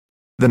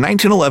The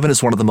 1911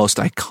 is one of the most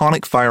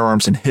iconic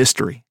firearms in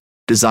history.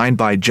 Designed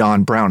by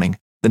John Browning,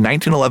 the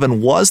 1911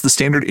 was the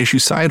standard issue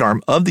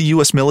sidearm of the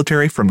U.S.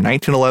 military from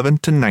 1911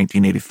 to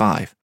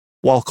 1985.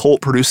 While Colt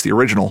produced the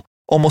original,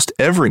 almost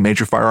every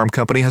major firearm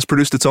company has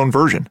produced its own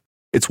version.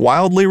 It's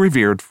wildly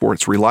revered for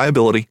its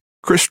reliability,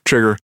 crisp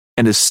trigger,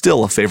 and is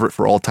still a favorite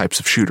for all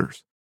types of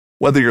shooters.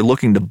 Whether you're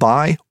looking to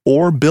buy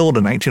or build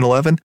a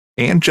 1911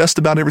 and just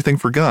about everything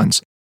for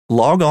guns,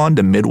 log on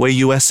to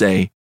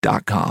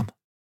MidwayUSA.com.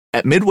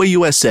 At Midway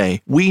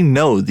USA, we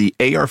know the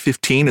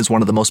AR-15 is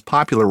one of the most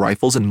popular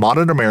rifles in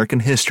modern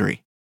American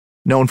history.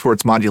 Known for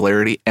its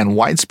modularity and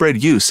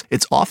widespread use,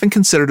 it's often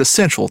considered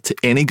essential to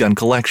any gun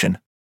collection.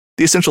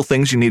 The essential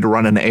things you need to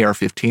run an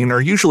AR-15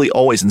 are usually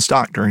always in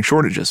stock during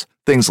shortages,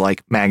 things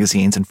like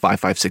magazines and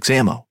 5.56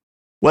 ammo.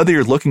 Whether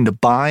you're looking to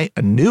buy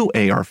a new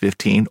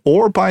AR-15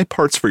 or buy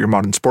parts for your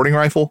modern sporting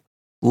rifle,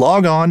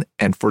 log on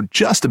and for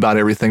just about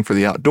everything for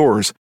the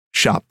outdoors,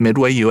 shop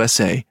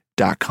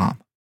MidwayUSA.com.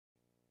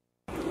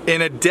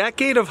 In a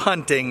decade of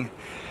hunting,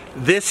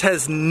 this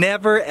has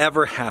never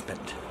ever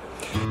happened.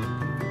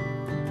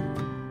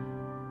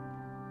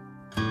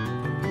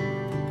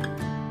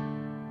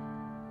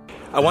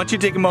 I want you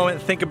to take a moment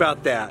and think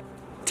about that.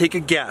 Take a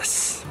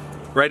guess.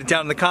 Write it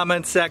down in the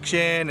comments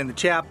section, in the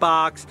chat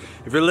box.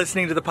 If you're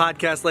listening to the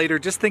podcast later,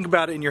 just think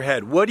about it in your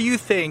head. What do you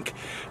think?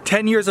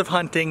 10 years of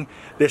hunting,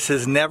 this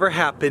has never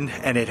happened,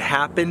 and it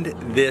happened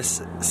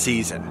this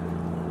season.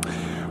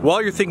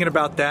 While you're thinking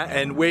about that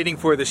and waiting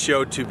for the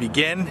show to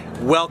begin,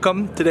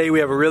 welcome. Today we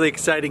have a really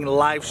exciting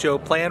live show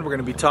planned. We're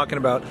going to be talking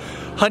about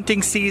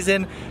hunting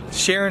season,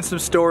 sharing some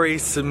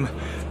stories, some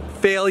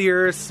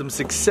failures, some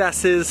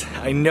successes.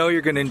 I know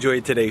you're going to enjoy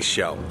today's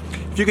show.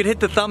 If you could hit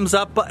the thumbs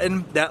up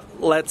button,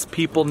 that lets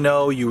people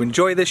know you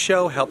enjoy this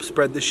show, help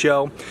spread the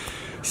show.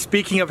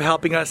 Speaking of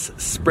helping us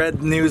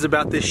spread news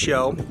about this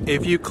show,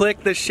 if you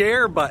click the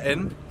share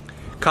button,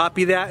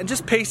 copy that and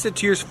just paste it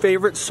to your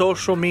favorite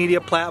social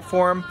media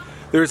platform.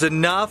 There's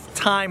enough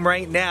time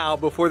right now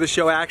before the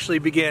show actually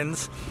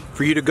begins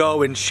for you to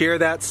go and share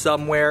that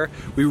somewhere.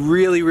 We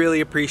really, really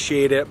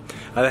appreciate it.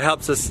 That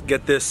helps us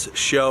get this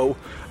show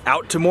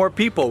out to more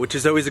people, which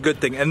is always a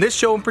good thing. And this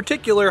show in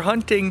particular,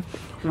 hunting,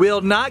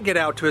 will not get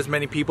out to as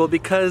many people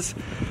because,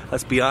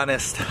 let's be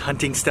honest,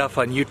 hunting stuff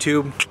on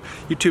YouTube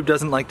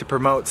doesn't like to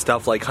promote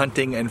stuff like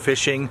hunting and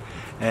fishing.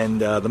 And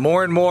the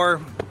more and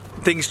more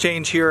things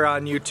change here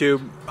on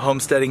YouTube,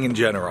 homesteading in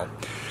general.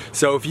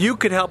 So if you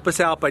could help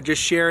us out by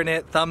just sharing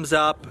it, thumbs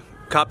up,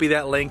 copy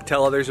that link,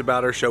 tell others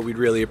about our show, we'd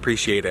really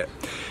appreciate it.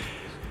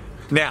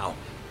 Now,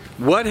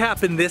 what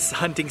happened this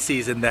hunting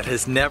season that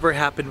has never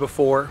happened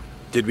before?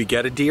 Did we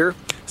get a deer?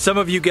 Some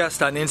of you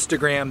guessed on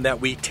Instagram that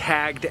we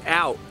tagged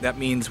out. That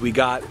means we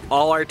got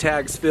all our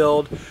tags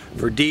filled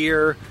for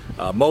deer,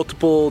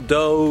 multiple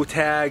doe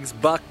tags,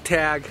 buck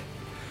tag.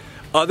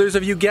 Others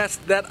of you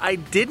guessed that I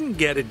didn't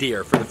get a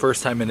deer for the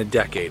first time in a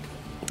decade.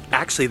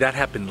 Actually, that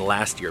happened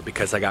last year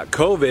because I got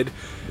COVID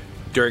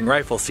during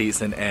rifle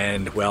season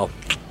and, well,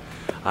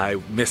 I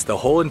missed the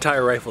whole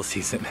entire rifle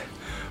season.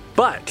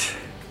 But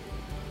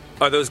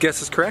are those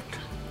guesses correct?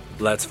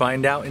 Let's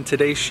find out in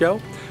today's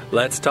show.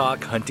 Let's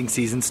talk hunting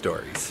season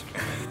stories.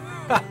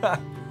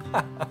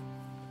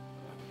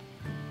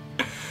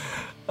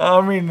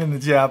 I'm reading in the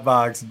chat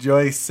box.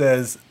 Joyce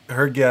says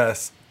her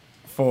guess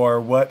for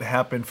what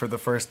happened for the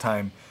first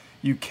time.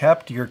 You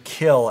kept your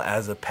kill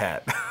as a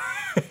pet.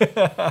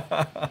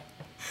 I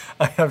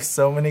have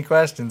so many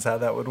questions how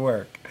that would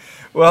work.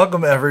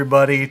 Welcome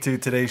everybody to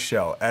today's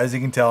show. As you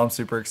can tell, I'm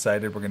super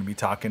excited. We're going to be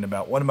talking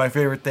about one of my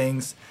favorite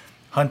things,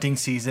 hunting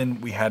season.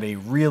 We had a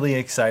really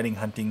exciting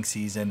hunting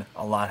season.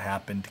 A lot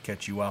happened to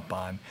catch you up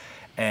on.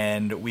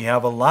 And we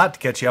have a lot to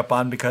catch you up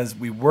on because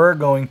we were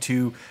going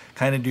to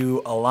kind of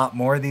do a lot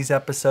more of these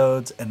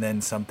episodes, and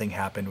then something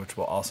happened, which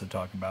we'll also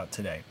talk about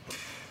today.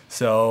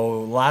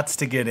 So lots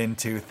to get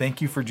into. Thank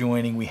you for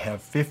joining. We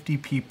have 50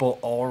 people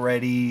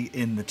already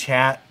in the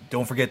chat.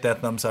 Don't forget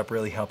that thumbs up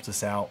really helps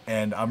us out.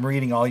 And I'm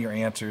reading all your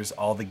answers,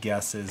 all the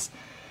guesses.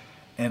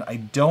 And I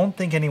don't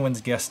think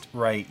anyone's guessed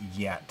right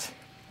yet,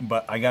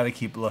 but I got to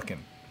keep looking.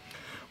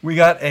 We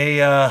got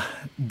a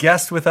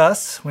guest with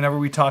us. Whenever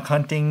we talk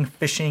hunting,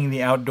 fishing,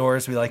 the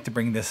outdoors, we like to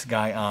bring this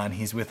guy on.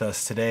 He's with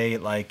us today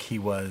like he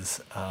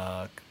was,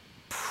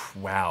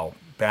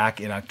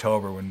 back in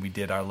October when we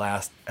did our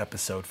last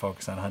episode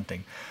focused on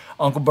hunting.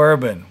 Uncle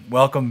Bourbon,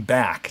 welcome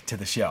back to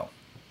the show.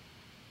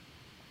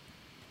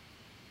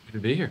 Good to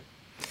be here.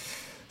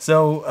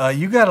 So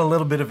you got a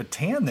little bit of a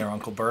tan there,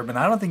 Uncle Bourbon.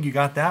 I don't think you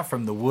got that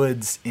from the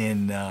woods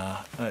in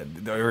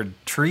or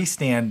tree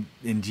stand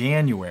in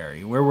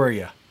January. Where were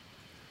you?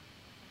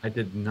 I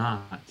did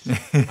not.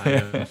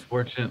 I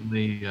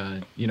unfortunately,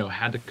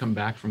 had to come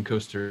back from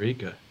Costa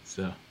Rica.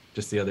 So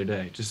just the other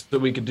day, just so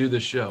we could do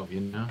this show,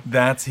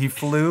 He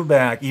flew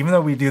back, even though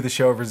we do the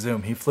show over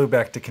Zoom, he flew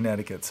back to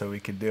Connecticut so we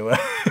could do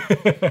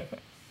it.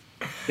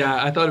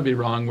 Yeah, I thought it'd be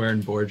wrong wearing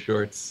board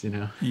shorts,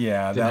 Yeah.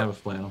 Didn't have a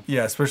flannel.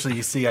 Yeah, especially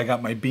you see I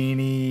got my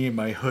beanie,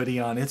 my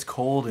hoodie on. It's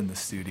cold in the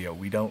studio.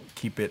 We don't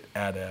keep it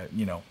at a,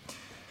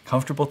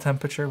 comfortable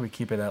temperature. We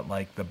keep it at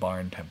like the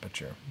barn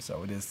temperature.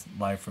 So it is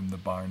live from the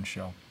barn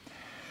show.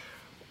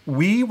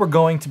 We were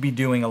going to be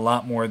doing a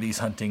lot more of these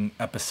hunting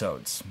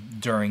episodes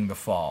during the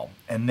fall.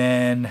 And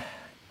then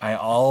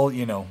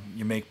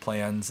you make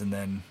plans and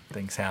then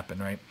things happen,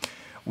 right?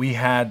 We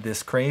had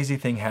this crazy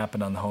thing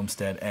happen on the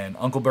homestead, and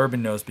Uncle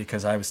Bourbon knows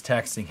because I was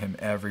texting him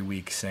every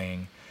week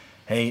saying,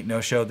 hey,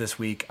 no show this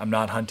week. I'm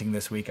not hunting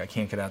this week. I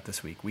can't get out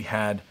this week. We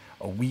had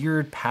a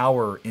weird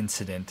power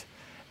incident.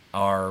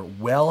 Our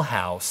well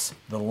house,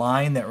 the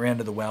line that ran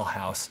to the well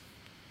house,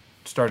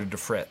 started to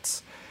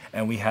fritz.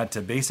 And we had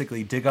to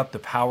basically dig up the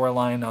power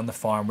line on the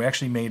farm. We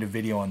actually made a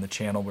video on the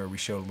channel where we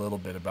showed a little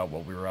bit about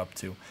what we were up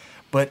to.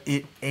 But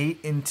it ate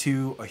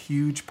into a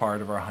huge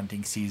part of our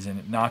hunting season.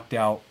 It knocked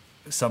out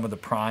some of the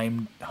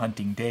prime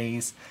hunting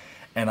days.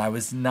 And I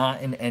was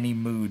not in any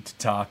mood to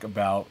talk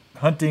about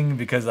hunting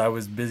because I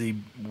was busy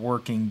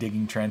working,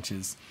 digging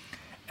trenches,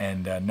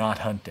 and not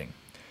hunting.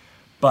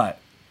 But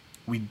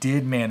we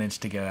did manage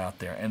to get out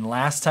there. And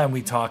last time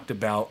we talked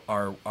about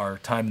our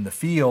time in the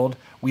field,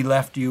 we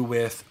left you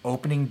with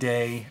opening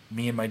day.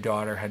 Me and my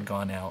daughter had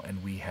gone out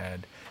and we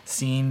had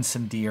seen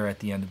some deer at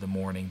the end of the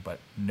morning, but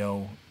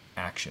no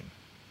action.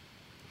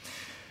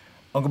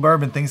 Uncle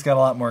Bourbon, things got a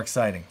lot more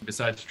exciting.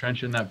 Besides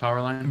trenching that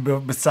power line?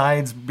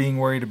 Besides being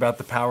worried about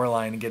the power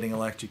line and getting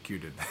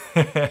electrocuted.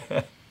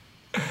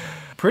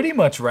 Pretty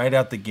much right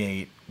out the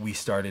gate, we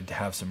started to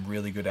have some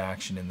really good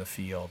action in the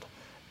field.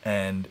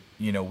 And,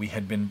 we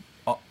had been,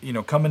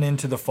 coming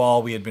into the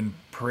fall, we had been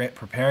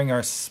preparing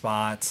our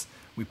spots.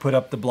 We put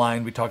up the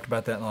blind. We talked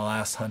about that in the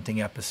last hunting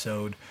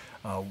episode.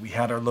 We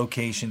had our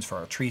locations for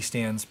our tree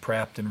stands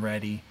prepped and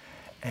ready.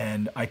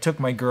 And I took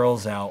my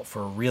girls out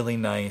for a really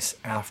nice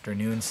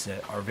afternoon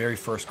sit, our very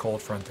first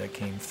cold front that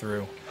came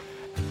through.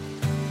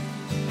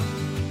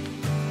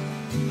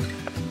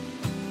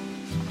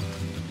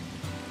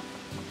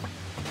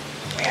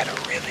 We had a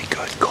really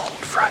good cold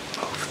front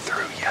move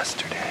through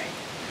yesterday.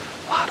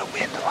 A lot of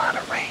wind, a lot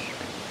of rain.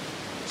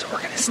 So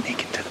we're going to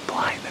sneak into the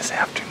blind this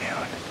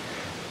afternoon.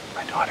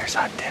 My daughter's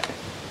hunting.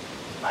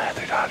 My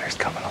other daughter's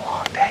coming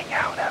along to hang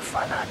out, have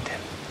fun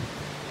hunting.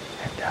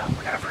 And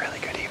we're going to have a really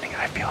good evening.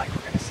 I feel like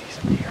we're going to see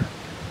some deer.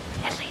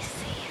 At least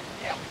see.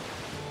 Yeah.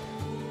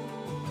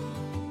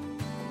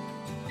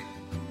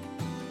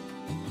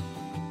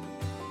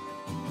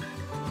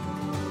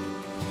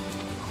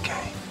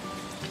 Okay.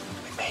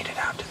 We made it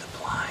out to the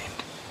blind.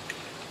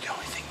 The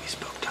only thing we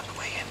spooked on the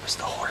way in was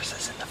the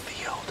horses in the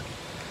field.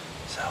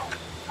 So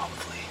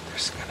hopefully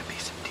there's going to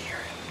be some deer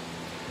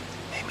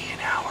in maybe an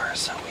hour or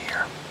so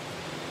here.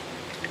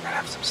 We're going to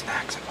have some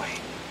snacks and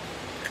wait.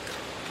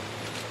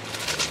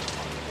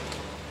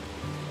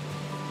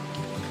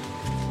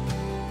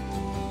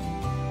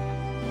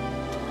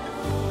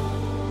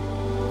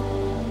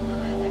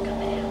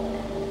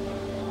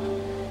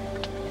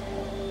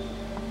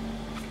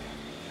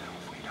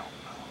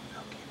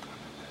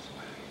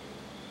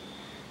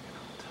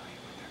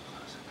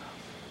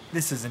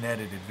 This is an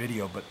edited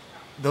video, but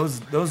those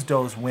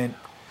does went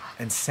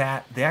and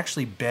sat. They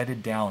actually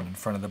bedded down in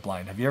front of the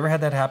blind. Have you ever had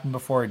that happen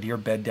before? A deer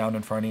bed down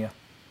in front of you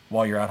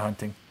while you're out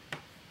hunting?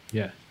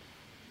 Yeah.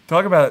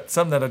 Talk about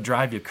something that'll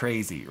drive you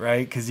crazy,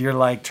 right? Because you're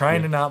like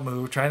trying to not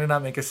move, trying to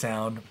not make a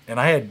sound. And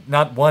I had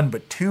not one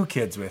but two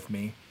kids with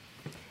me.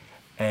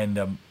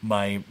 And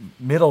my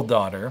middle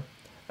daughter,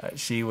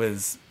 she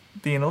was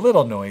being a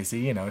little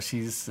noisy.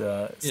 She's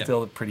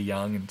still pretty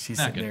young, and she's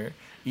sitting there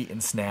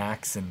eating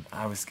snacks, and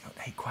I was going,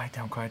 hey, quiet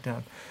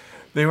down.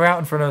 They were out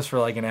in front of us for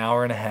like an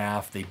hour and a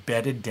half. They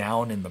bedded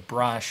down in the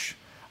brush.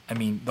 I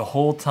mean, the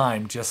whole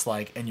time, just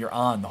like, and you're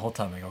on the whole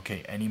time, like,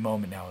 okay, any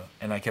moment now.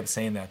 And I kept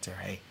saying that to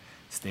her, hey,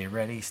 stay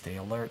ready, stay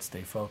alert,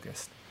 stay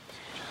focused.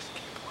 Just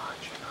keep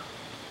watching.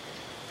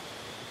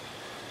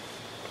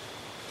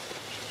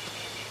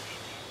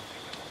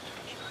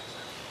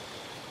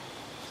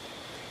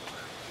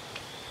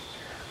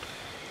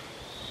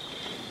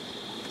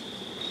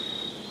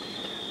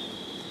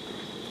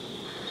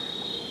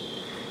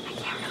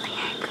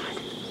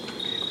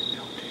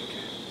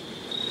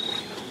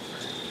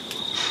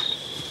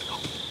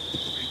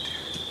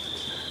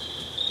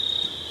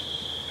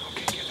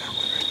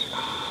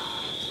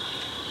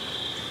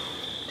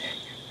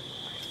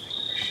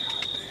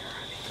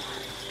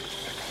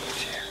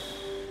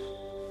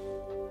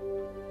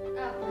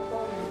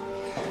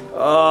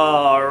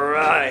 All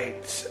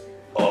right.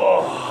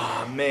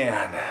 Oh,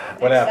 man.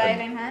 What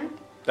Exciting happened?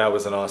 hunt. That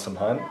was an awesome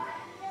hunt.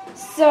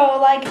 So,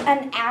 like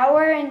an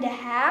hour and a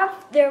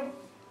half, there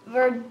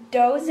were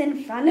does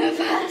in front of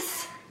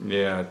us.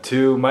 Yeah,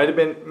 might have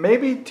been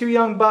maybe two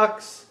young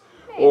bucks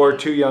or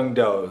two young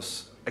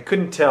does. I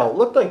couldn't tell.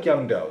 Looked like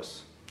young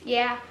does.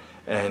 Yeah.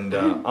 And,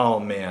 oh,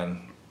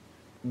 man,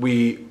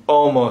 we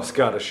almost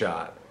got a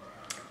shot.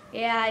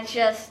 Yeah, I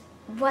just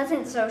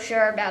wasn't so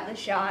sure about the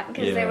shot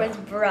because there was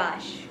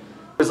brush.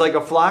 It was like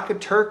a flock of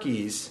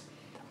turkeys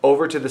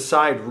over to the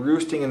side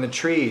roosting in the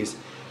trees,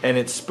 and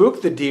it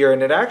spooked the deer,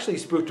 and it actually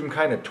spooked them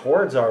kind of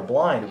towards our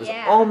blind. It was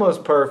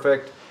almost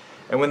perfect,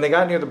 and when they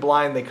got near the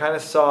blind, they kind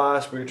of saw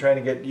us. We were trying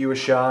to get you a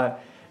shot,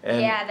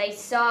 And yeah, they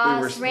saw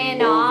we us, were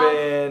ran off.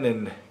 moving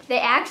and They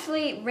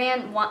actually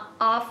ran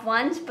off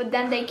once, but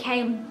then they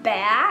came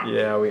back.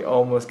 yeah, we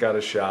almost got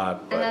a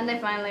shot. And then they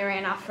finally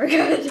ran off for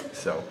good.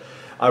 So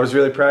I was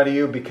really proud of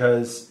you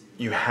because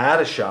you had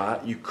a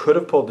shot. You could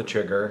have pulled the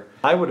trigger.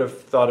 I would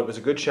have thought it was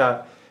a good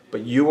shot,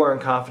 but you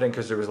weren't confident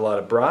because there was a lot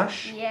of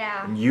brush.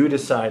 Yeah. And you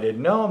decided,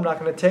 no, I'm not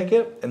going to take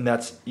it. And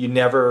you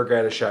never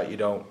regret a shot you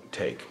don't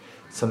take.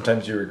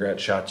 Sometimes you regret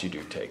shots you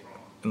do take,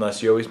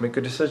 unless you always make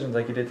good decisions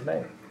like you did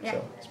tonight. Yeah. So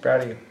I was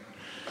proud of you.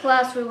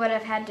 Plus, we would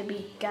have had to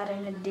be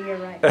gutting a deer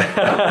right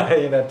now.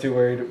 You're not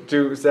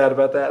too sad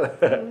about that?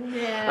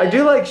 Yeah. I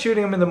do like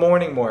shooting them in the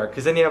morning more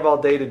because then you have all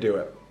day to do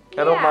it.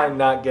 I don't Yeah. mind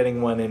not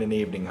getting one in an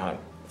evening hunt.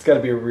 It's got to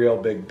be a real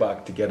big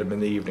buck to get them in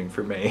the evening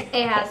for me.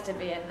 It has to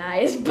be a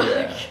nice buck.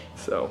 Yeah.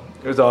 So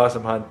it was an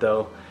awesome hunt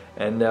though,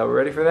 and we're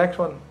ready for the next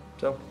one.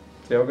 So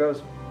see how it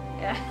goes.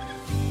 Yeah.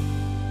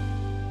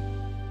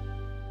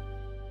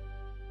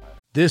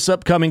 This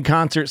upcoming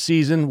concert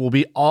season will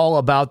be all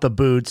about the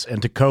boots, and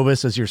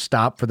Tecovas is your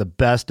stop for the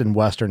best in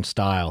Western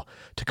style.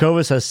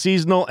 Tecovas has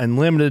seasonal and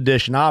limited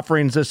edition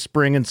offerings this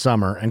spring and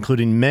summer,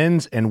 including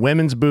men's and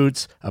women's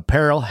boots,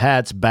 apparel,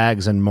 hats,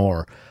 bags, and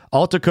more.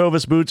 All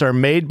Tecovas boots are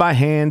made by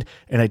hand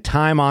in a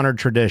time-honored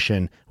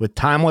tradition with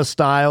timeless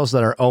styles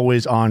that are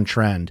always on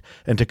trend.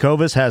 And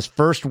Tecovas has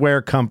first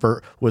wear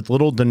comfort with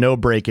little to no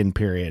break-in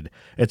period.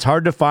 It's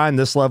hard to find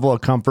this level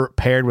of comfort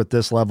paired with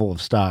this level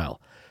of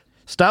style.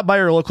 Stop by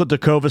your local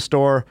Tecovas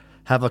store,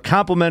 have a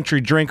complimentary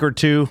drink or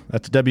two,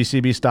 that's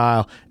WCB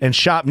style, and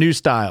shop new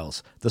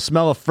styles. The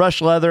smell of fresh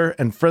leather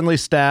and friendly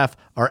staff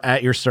are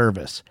at your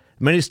service.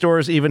 Many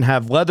stores even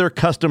have leather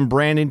custom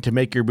branding to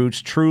make your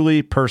boots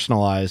truly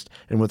personalized.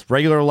 And with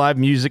regular live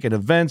music and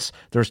events,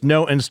 there's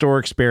no in-store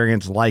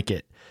experience like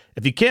it.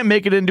 If you can't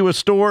make it into a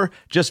store,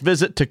 just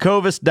visit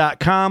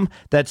tecovas.com.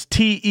 That's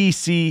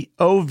TECOVAS.com.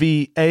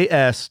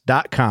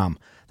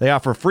 They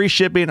offer free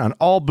shipping on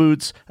all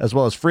boots, as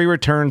well as free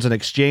returns and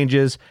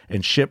exchanges,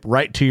 and ship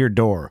right to your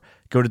door.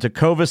 Go to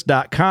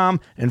tecovas.com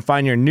and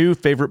find your new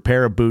favorite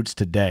pair of boots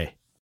today.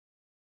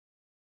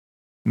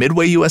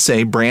 Midway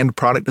USA brand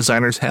product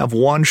designers have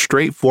one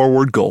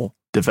straightforward goal: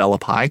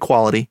 develop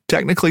high-quality,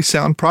 technically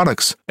sound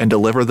products and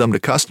deliver them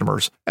to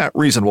customers at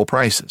reasonable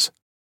prices.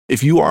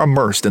 If you are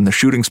immersed in the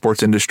shooting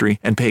sports industry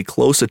and pay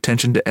close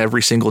attention to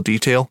every single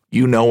detail,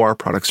 you know our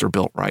products are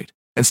built right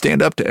and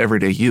stand up to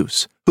everyday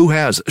use. Who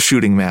has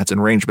shooting mats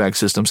and range bag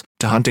systems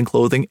to hunting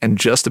clothing and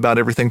just about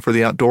everything for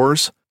the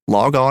outdoors?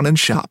 Log on and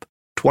shop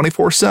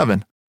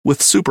 24/7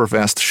 with super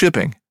fast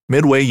shipping.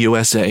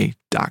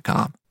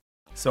 MidwayUSA.com.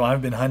 So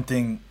I've been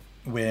hunting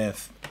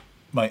with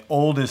my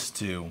oldest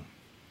two.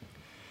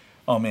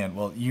 Oh man,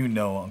 well, you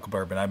know, Uncle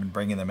Bourbon, I've been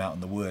bringing them out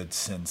in the woods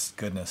since,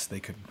 goodness, they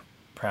could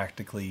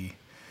practically...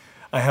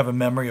 I have a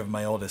memory of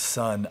my oldest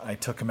son. I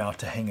took him out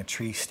to hang a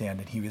tree stand,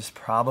 and he was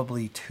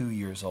probably 2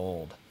 years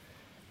old.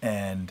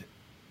 And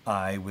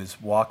I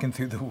was walking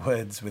through the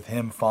woods with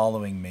him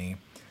following me,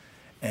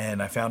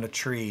 and I found a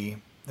tree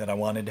that I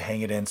wanted to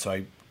hang it in, so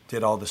I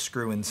did all the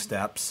screw-in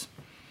steps,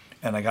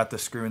 and I got the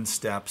screw-in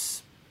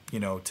steps, you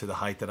know, to the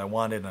height that I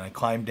wanted, and I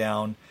climbed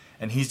down,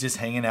 and he's just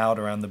hanging out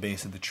around the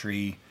base of the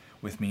tree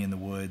with me in the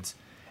woods.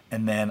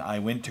 And then I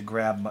went to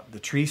grab the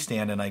tree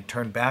stand, and I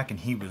turned back, and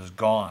he was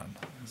gone.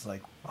 I was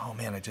like, oh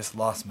man, I just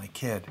lost my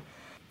kid.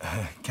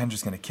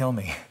 Kendra's gonna kill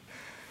me.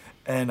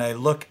 And I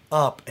look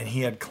up, and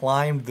he had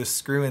climbed the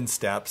screw-in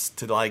steps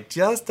to like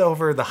just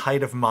over the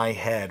height of my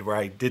head, where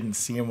I didn't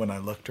see him when I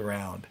looked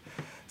around.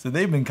 So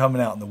they've been coming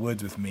out in the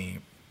woods with me,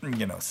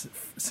 you know,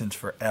 since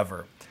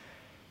forever.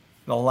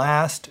 The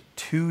last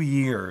 2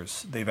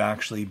 years, they've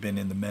actually been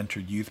in the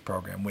Mentored Youth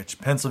Program, which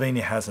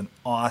Pennsylvania has an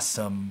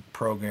awesome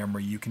program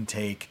where you can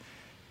take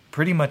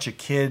pretty much a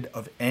kid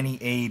of any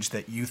age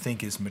that you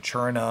think is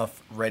mature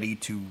enough, ready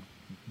to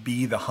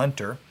be the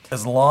hunter,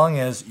 as long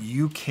as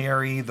you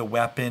carry the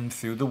weapon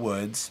through the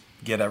woods,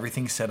 get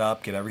everything set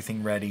up, get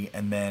everything ready,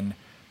 and then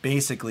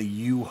basically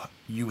you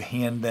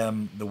hand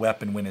them the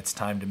weapon when it's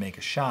time to make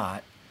a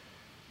shot.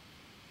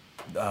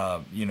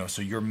 You know,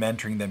 so you're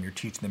mentoring them, you're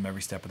teaching them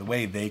every step of the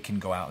way. They can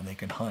go out and they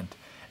can hunt.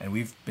 And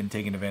we've been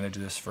taking advantage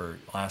of this for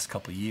the last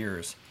couple of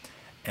years.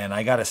 And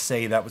I got to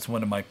say, that was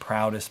one of my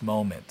proudest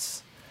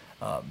moments.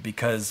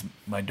 Because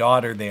my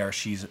daughter there,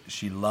 she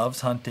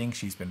loves hunting.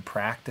 She's been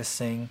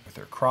practicing with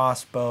her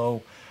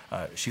crossbow.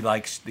 She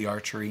likes the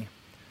archery.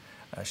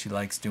 She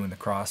likes doing the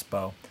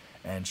crossbow.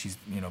 And she's,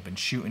 you know, been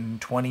shooting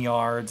 20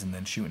 yards and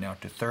then shooting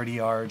out to 30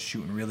 yards,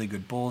 shooting really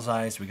good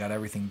bullseyes. We got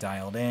everything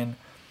dialed in.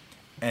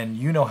 And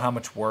you know how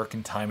much work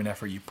and time and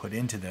effort you put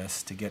into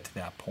this to get to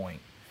that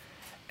point.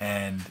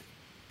 And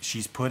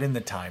she's put in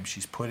the time,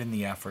 she's put in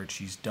the effort,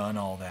 she's done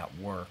all that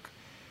work.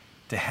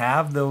 To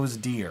have those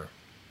deer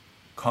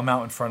come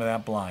out in front of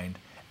that blind,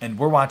 and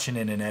we're watching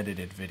in an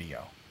edited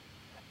video.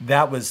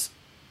 That was,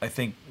 I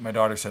think my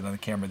daughter said on the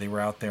camera, they were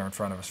out there in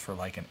front of us for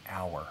like an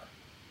hour.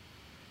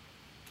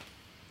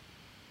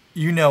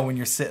 You know when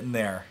you're sitting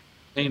there.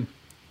 Same.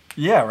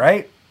 Yeah,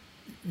 right?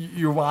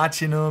 You're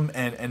watching them,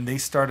 and they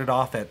started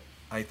off at,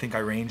 I think I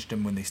ranged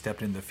them when they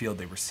stepped into the field,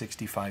 they were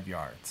 65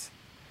 yards.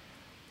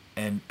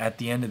 And at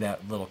the end of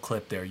that little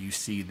clip there, you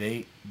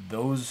see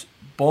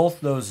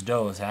both those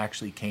does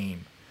actually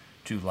came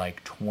to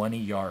like 20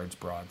 yards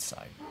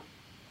broadside.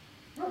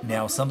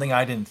 Now, something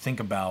I didn't think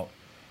about,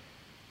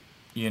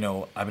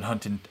 I've been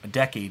hunting a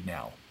decade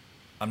now.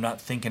 I'm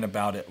not thinking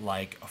about it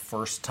like a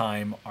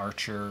first-time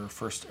archer,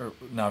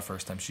 not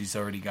first time, she's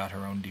already got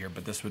her own deer,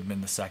 but this would have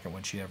been the second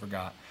one she ever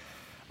got.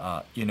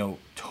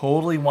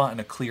 Totally wanting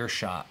a clear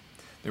shot.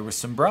 There was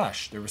some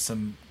brush. There was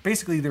some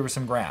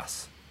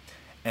grass.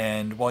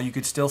 And while you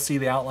could still see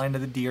the outline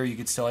of the deer, you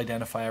could still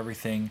identify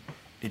everything,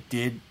 it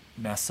did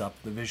mess up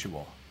the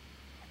visual.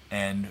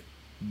 And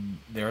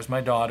there's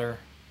my daughter.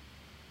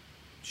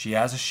 She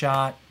has a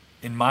shot.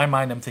 In my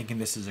mind, I'm thinking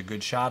this is a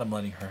good shot. I'm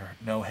letting her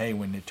know, hey,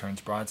 when it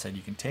turns broadside,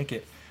 you can take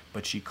it.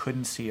 But she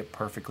couldn't see it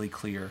perfectly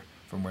clear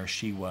from where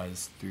she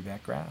was through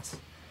that grass.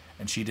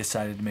 And she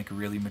decided to make a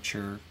really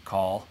mature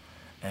call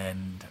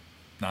and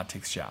not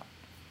take the shot.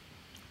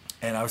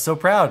 And I was so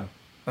proud.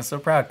 I was so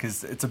proud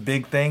because it's a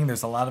big thing.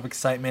 There's a lot of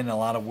excitement and a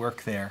lot of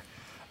work there.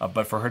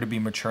 But for her to be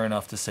mature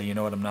enough to say, you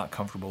know what, I'm not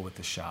comfortable with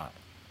the shot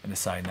and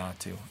decide not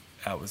to,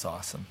 that was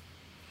awesome.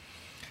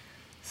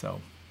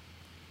 So.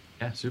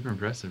 Yeah, super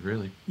impressive,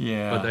 really.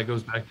 Yeah. But that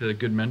goes back to the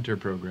good mentor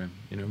program,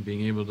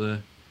 being able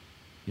to,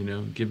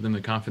 give them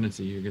the confidence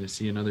that you're going to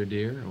see another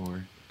deer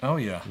or. Oh,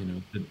 yeah.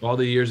 All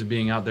the years of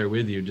being out there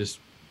with you just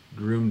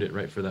groomed it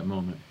right for that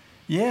moment.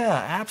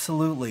 Yeah,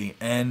 absolutely.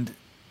 And,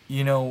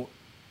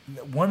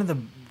 one of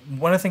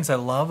the things I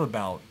love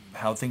about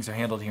how things are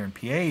handled here in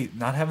PA,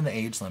 not having the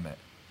age limit.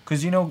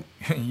 Because,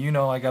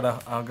 I got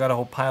a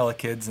whole pile of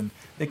kids, and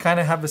they kind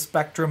of have a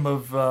spectrum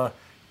of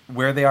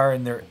where they are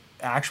in their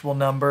actual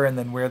number and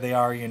then where they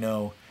are,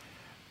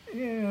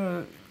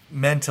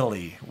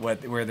 mentally,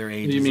 where their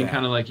age is. You mean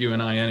kind of like you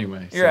and I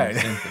anyway. So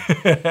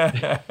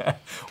right.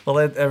 Well,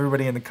 let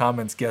everybody in the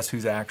comments guess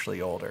who's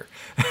actually older.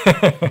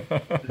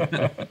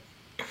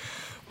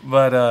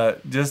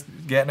 But just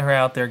getting her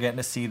out there, getting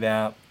to see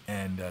that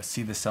and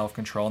see the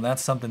self-control. And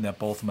that's something that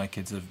both of my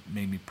kids have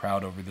made me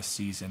proud over this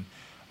season.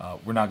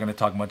 We're not going to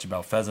talk much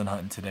about pheasant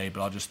hunting today,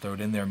 but I'll just throw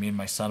it in there. Me and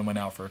my son went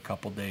out for a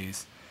couple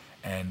days,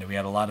 and we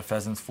had a lot of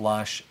pheasants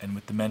flush. And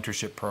with the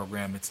mentorship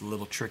program, it's a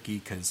little tricky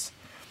because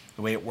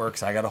the way it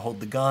works, I got to hold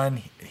the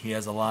gun. He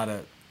has a lot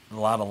of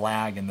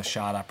lag in the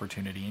shot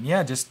opportunity. And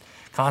yeah, just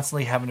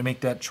constantly having to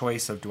make that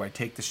choice of, do I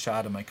take the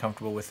shot? Am I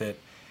comfortable with it?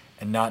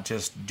 And not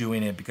just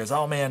doing it because,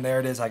 oh man, there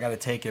it is, I got to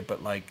take it,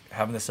 but like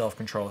having the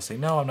self-control to say,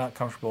 no, I'm not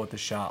comfortable with the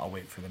shot, I'll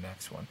wait for the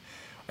next one.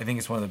 I think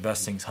it's one of the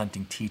best things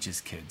hunting teaches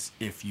kids.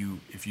 If you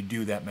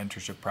do that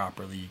mentorship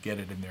properly, you get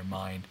it in their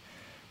mind.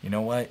 You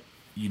know what?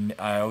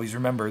 I always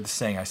remember the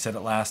saying, I said it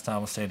last time,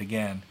 I'll say it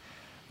again.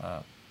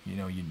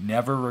 You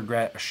never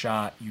regret a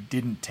shot you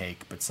didn't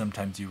take, but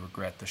sometimes you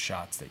regret the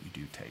shots that you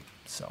do take.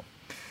 So,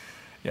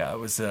 yeah, it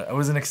was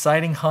an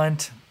exciting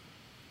hunt.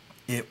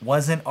 It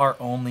wasn't our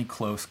only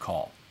close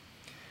call.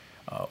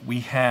 We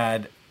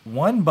had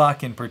one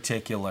buck in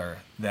particular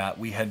that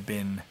we had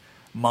been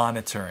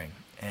monitoring,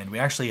 and we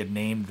actually had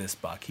named this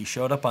buck. He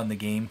showed up on the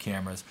game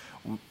cameras.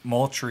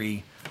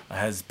 Moultrie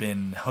has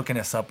been hooking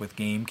us up with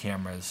game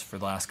cameras for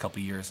the last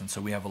couple of years, and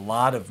so we have a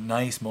lot of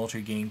nice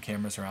Moultrie game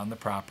cameras around the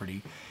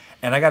property.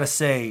 And I got to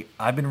say,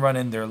 I've been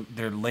running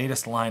their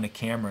latest line of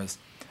cameras.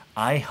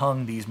 I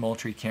hung these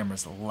Moultrie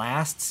cameras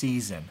last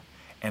season,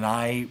 and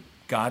I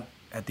got,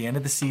 at the end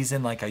of the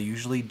season, like I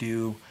usually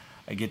do,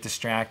 I get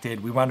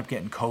distracted. We wound up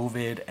getting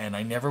COVID, and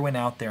I never went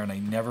out there, and I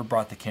never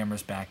brought the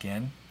cameras back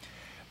in.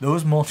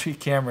 Those Moultrie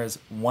cameras,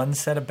 one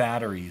set of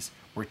batteries,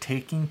 were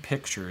taking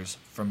pictures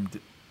from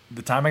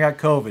the time I got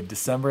COVID,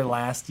 December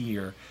last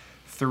year,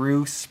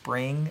 through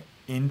spring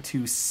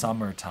into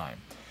summertime.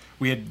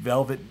 We had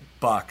velvet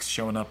bucks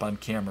showing up on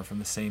camera from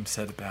the same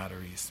set of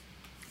batteries.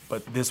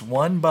 But this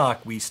one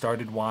buck we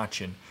started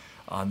watching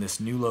on this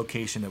new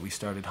location that we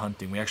started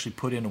hunting. We actually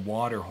put in a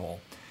water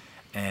hole.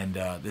 And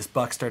this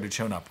buck started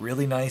showing up.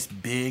 Really nice,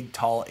 big,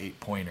 tall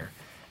 8-pointer.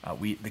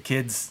 The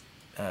kids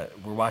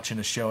were watching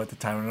a show at the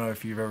time. I don't know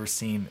if you've ever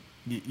seen,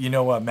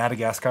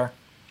 Madagascar?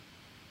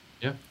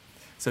 Yeah.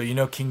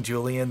 So King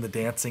Julian, the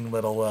dancing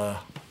little,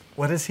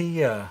 what is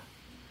he? A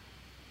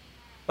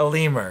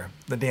lemur.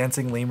 The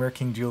dancing lemur,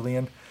 King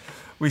Julian.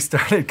 We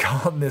started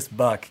calling this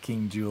buck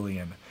King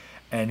Julian.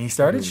 And he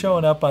started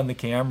showing up on the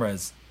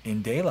cameras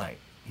in daylight.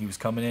 He was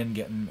coming in,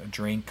 getting a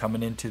drink,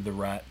 coming into the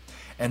rut.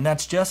 And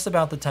that's just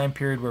about the time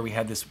period where we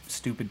had this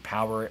stupid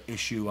power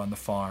issue on the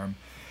farm.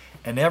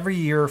 And every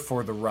year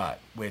for the rut,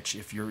 which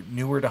if you're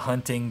newer to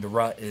hunting, the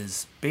rut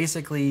is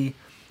basically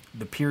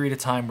the period of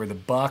time where the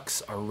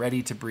bucks are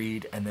ready to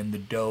breed and then the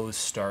does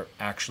start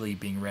actually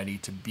being ready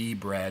to be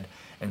bred.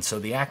 And so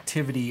the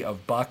activity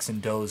of bucks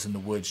and does in the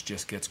woods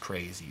just gets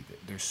crazy.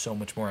 There's so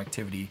much more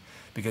activity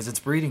because it's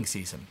breeding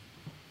season.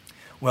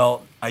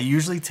 Well, I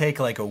usually take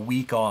like a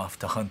week off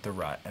to hunt the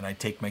rut, and I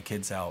take my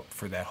kids out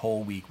for that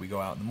whole week. We go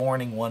out in the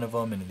morning, one of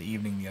them, and in the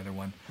evening, the other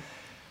one.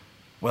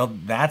 Well,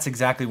 that's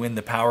exactly when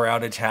the power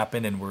outage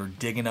happened, and we're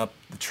digging up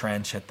the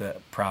trench at the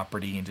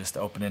property and just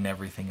opening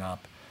everything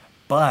up.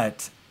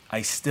 But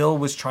I still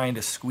was trying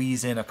to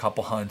squeeze in a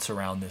couple hunts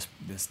around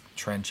this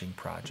trenching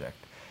project.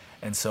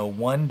 And so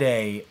one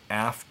day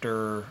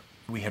after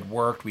we had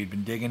worked, we'd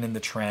been digging in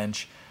the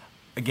trench.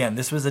 Again,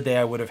 this was a day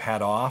I would have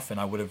had off, and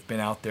I would have been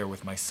out there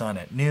with my son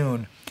at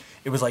noon.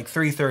 It was like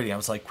 3:30. I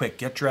was like, quick,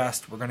 get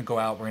dressed. We're going to go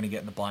out. We're going to get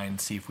in the blind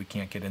and see if we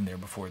can't get in there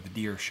before the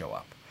deer show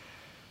up.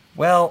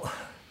 Well,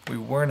 we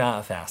were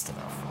not fast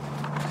enough.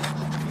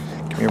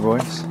 Come here,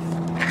 boys.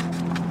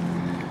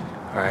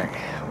 All right,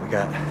 we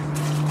got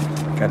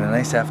a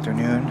nice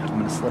afternoon. I'm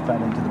going to slip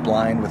out into the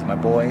blind with my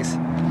boys.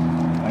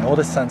 My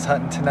oldest son's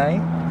hunting tonight.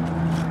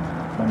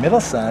 My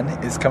middle son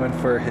is coming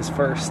for his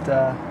first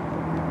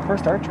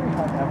archery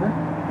hunt ever.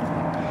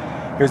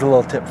 Here's a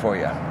little tip for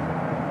you.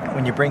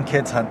 When you bring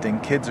kids hunting,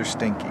 kids are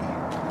stinky.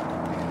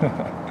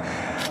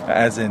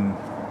 As in,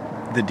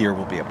 the deer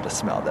will be able to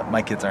smell them.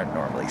 My kids aren't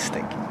normally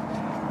stinky.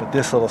 But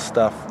this little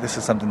stuff, this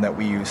is something that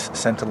we use,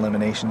 scent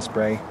elimination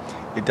spray.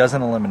 It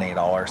doesn't eliminate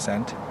all our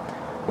scent.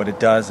 What it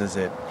does is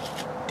it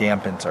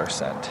dampens our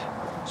scent.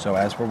 So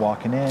as we're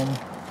walking in,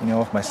 you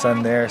know, if my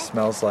son there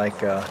smells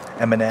like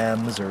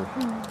M&Ms, or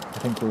I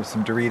think there was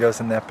some Doritos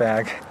in that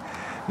bag,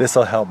 this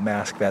will help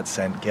mask that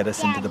scent, get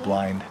us into the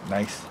blind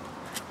nice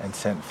and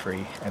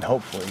scent-free, and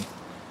hopefully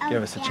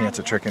give us a chance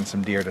of tricking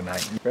some deer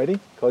tonight. Ready?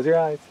 Close your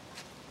eyes.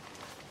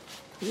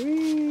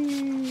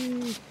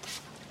 Whee!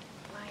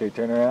 Okay,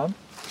 turn around.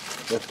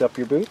 Lift up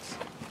your boots.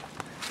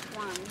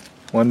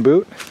 One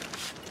boot.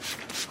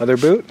 Other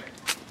boot.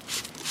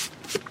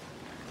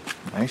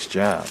 Nice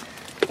job.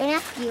 All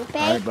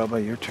right,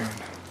 Bubba, your turn.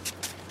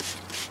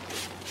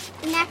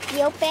 Let's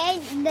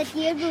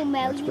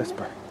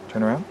whisper.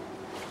 Turn around.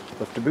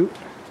 Lift a boot.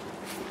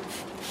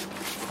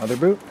 Other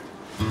boot.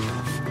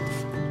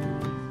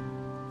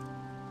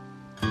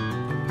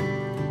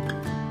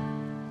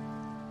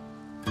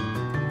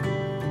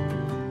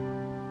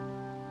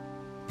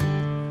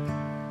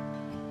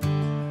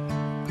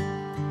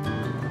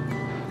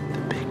 The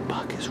big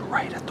buck is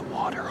right at the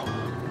water hole.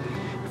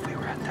 If we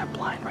were at that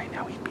blind right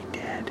now, he'd be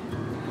dead.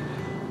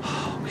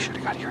 Oh, we should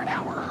have got here an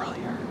hour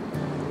earlier.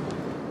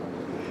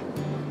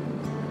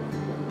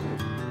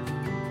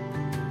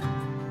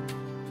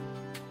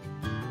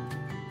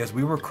 As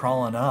we were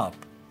crawling up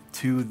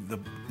to the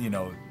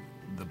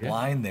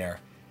blind there,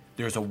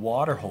 there's a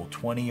water hole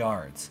 20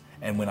 yards.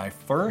 And when I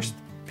first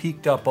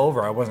peeked up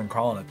over, I wasn't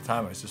crawling at the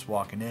time, I was just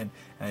walking in,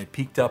 and I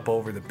peeked up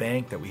over the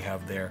bank that we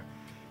have there,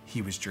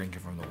 he was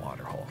drinking from the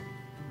water hole.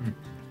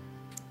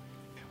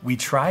 We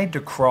tried to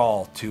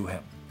crawl to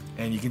him.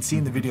 And you can see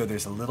in the video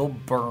there's a little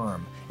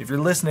berm. If you're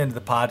listening to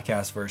the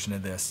podcast version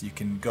of this, you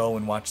can go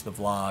and watch the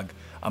vlog.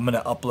 I'm going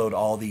to upload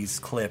all these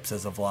clips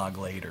as a vlog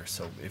later.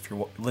 So if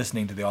you're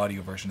listening to the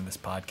audio version of this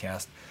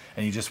podcast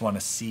and you just want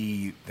to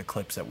see the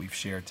clips that we've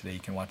shared today, you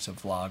can watch the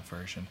vlog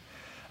version.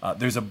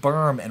 There's a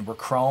berm, and we're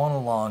crawling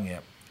along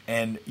it.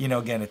 And, you know,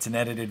 again, it's an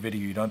edited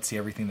video. You don't see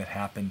everything that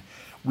happened.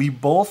 We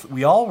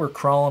all were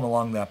crawling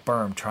along that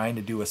berm trying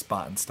to do a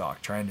spot and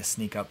stalk, trying to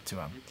sneak up to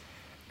him.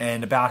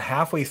 And about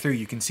halfway through,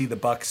 you can see the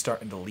buck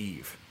starting to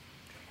leave.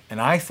 And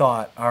I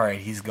thought, all right,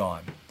 he's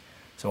gone.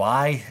 So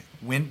I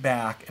went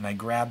back and I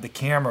grabbed the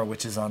camera,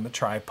 which is on the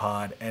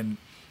tripod. And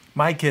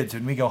my kids,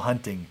 when we go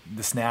hunting,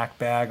 the snack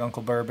bag,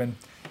 Uncle Bourbon,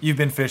 you've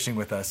been fishing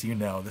with us, you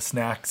know. The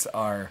snacks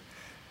are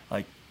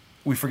like,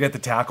 we forget the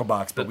tackle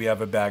box, but we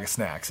have a bag of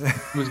snacks. I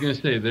was going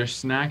to say, there's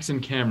snacks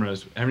and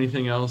cameras.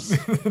 Everything else,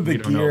 the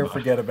gear,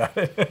 forget about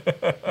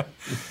it.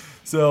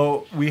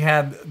 So we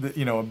had,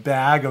 a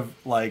bag of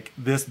like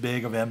this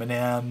big of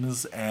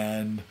M&Ms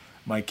and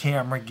my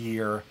camera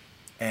gear,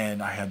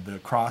 and I had the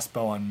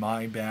crossbow on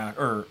my back,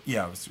 it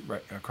was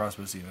right, a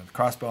crossbow season, the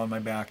crossbow on my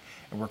back,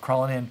 and we're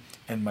crawling in,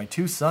 and my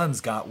two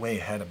sons got way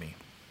ahead of me.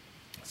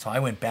 So I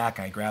went back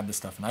and I grabbed the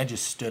stuff, and I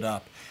just stood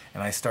up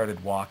and I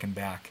started walking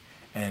back,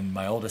 and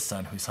my oldest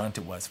son, whose hunt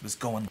it was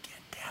going,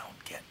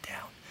 get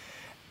down.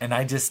 And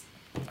I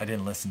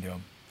didn't listen to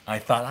him. I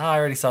thought, I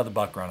already saw the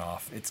buck run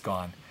off. It's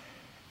gone.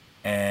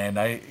 And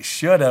I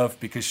should have,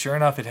 because sure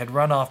enough, it had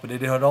run off, but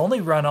it had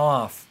only run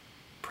off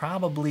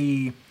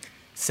probably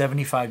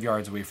 75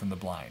 yards away from the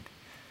blind.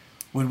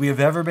 Would we have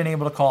ever been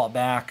able to call it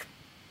back?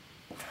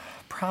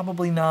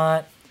 Probably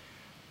not.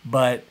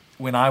 But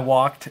when I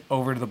walked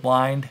over to the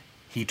blind,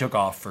 he took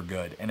off for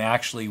good. And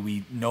actually,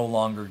 we no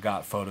longer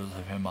got photos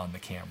of him on the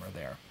camera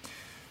there.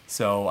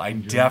 So I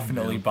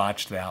definitely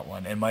botched that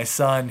one. And my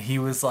son, he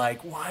was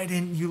like, why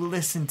didn't you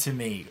listen to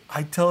me?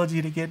 I told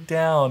you to get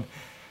down.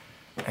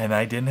 And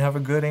I didn't have a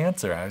good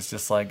answer. I was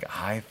just like,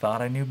 I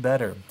thought I knew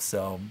better.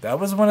 So that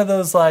was one of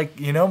those, like,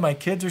 my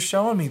kids are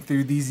showing me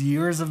through these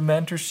years of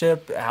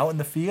mentorship out in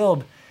the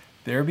field,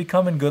 they're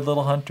becoming good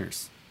little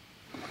hunters.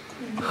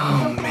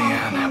 Oh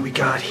man, we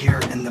got here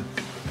and the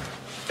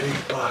big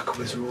buck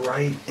was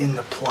right in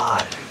the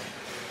plot.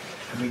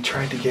 And we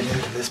tried to get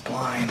into this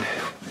blind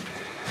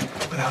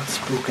without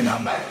spooking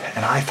them.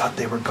 And I thought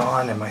they were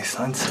gone, and my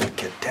son said,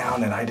 get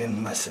down, and I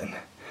didn't listen.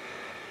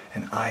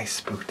 And I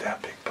spooked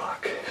that big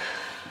buck.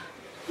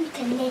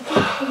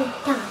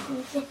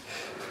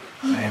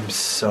 I am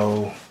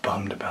so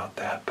bummed about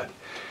that, but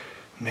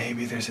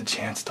maybe there's a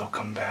chance they'll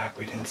come back.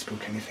 We didn't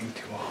spook anything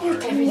too hard.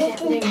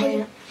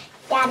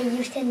 Daddy,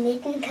 you said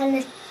Nathan kind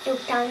of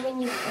spooked on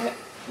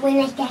when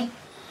I said.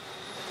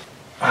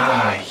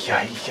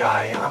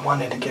 I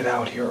wanted to get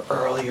out here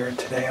earlier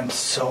today. I'm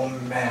so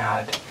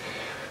mad.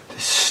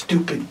 This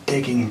stupid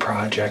digging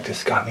project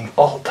has got me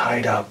all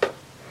tied up.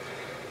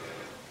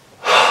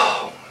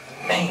 Oh,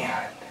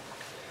 man.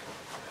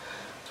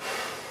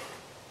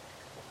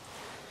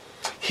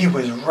 He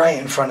was right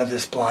in front of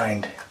this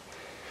blind.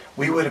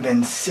 We would have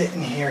been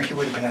sitting here. He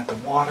would have been at the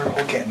water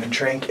hole getting a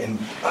drink, and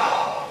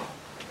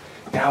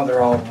now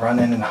they're all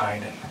running and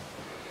hiding.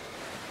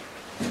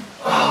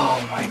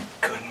 Oh, my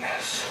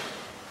goodness.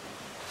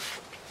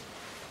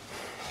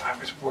 I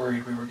was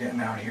worried we were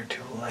getting out here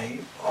too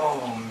late.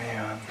 Oh,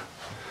 man.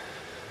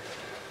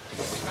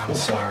 I'm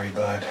sorry,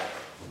 bud.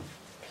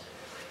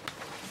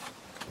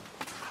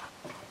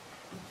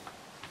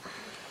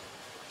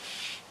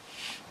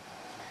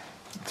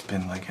 It's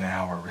been like an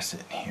hour we're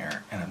sitting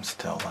here, and I'm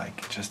still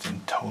like just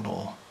in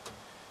total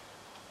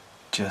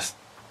just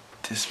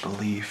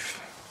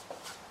disbelief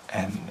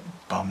and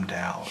bummed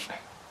out.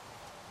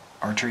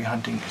 Archery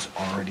hunting is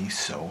already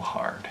so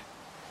hard,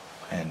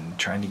 and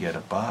trying to get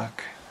a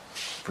buck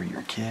for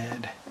your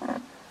kid,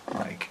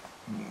 like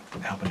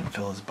helping him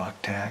fill his buck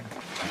tag,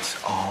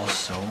 it's all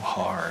so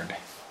hard.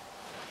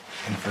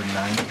 And for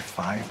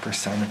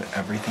 95% of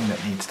everything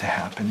that needs to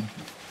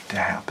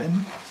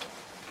happen,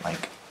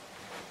 like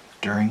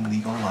during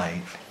legal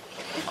light,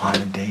 on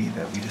a day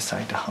that we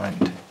decide to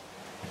hunt,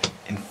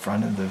 in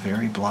front of the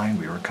very blind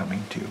we were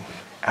coming to,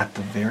 at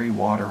the very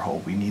water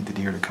hole we need the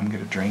deer to come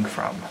get a drink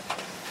from.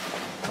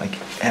 Like,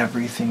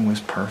 everything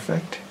was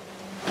perfect,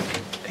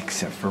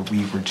 except for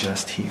we were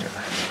just here,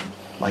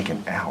 like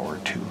an hour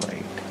too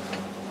late.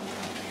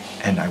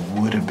 And I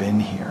would have been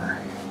here,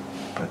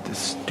 but this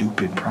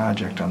stupid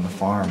project on the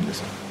farm,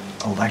 this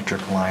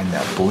electric line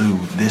that blew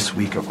this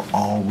week of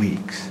all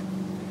weeks,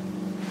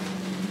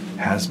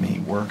 has me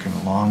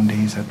working long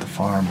days at the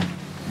farm,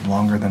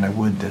 longer than I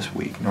would this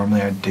week.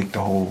 Normally I'd take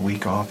the whole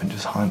week off and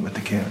just hunt with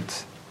the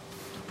kids.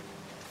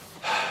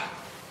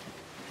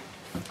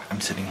 I'm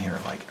sitting here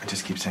like, I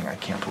just keep saying, I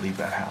can't believe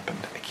that happened.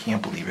 I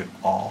can't believe it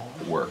all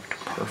worked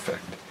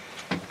perfect,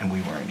 and we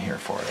weren't here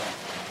for it.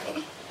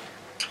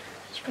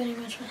 It's pretty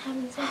much what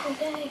happens every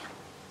day.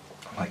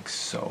 I'm like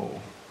so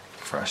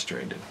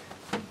frustrated.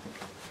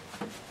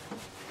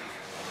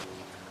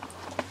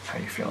 How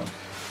you feeling?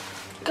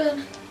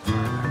 Good.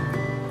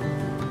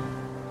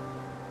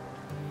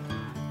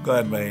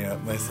 Glad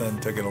my son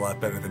took it a lot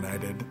better than I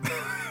did.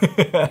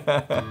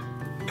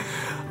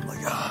 I'm like,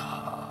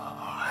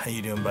 how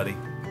you doing, buddy?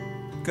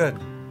 Good.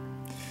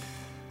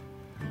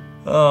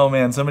 Oh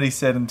man, somebody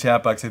said in the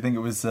chat box, I think it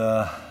was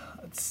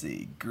let's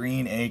see,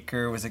 Green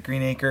Acre. Was it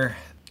Green Acre?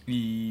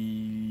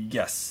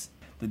 Yes.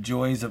 The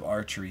joys of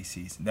archery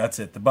season. That's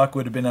it. The buck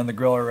would have been on the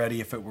grill already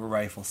if it were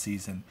rifle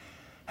season.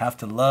 Have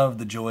to love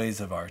the joys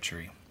of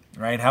archery.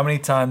 Right? How many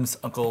times,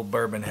 Uncle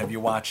Bourbon, have you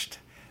watched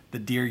the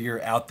deer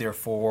you're out there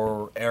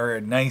for, or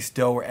a nice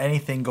doe or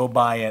anything go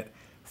by at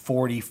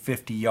 40,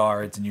 50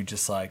 yards, and you're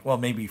just like, well,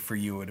 maybe for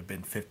you it would have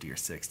been 50 or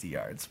 60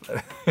 yards.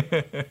 But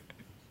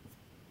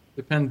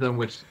Depends on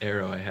which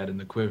arrow I had in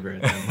the quiver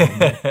at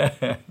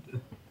that moment.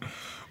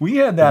 We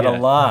had that a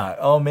lot.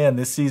 Oh, man,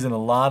 this season, a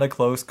lot of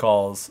close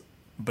calls,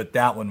 but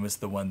that one was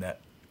the one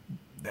that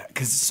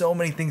because so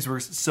many things were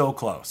so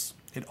close.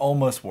 It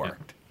almost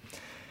worked. Yeah.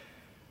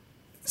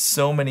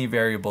 So many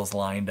variables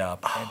lined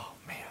up. Oh,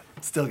 man,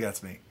 it still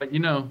gets me. But,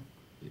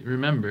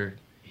 remember,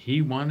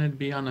 he wanted to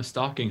be on a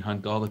stalking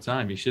hunt all the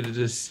time. You should have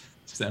just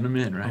sent him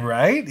in, right?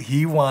 Right?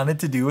 He wanted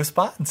to do a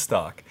spot and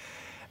stalk.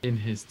 In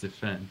his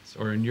defense,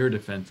 or in your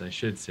defense, I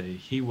should say,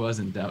 he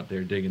wasn't out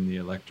there digging the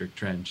electric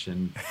trench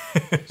and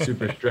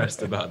super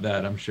stressed about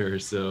that, I'm sure.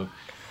 So,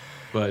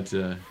 but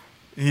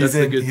he's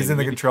in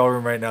the control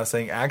room right now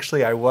saying,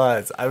 "Actually, I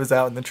was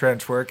out in the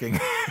trench working."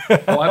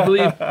 Oh, I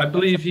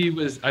believe he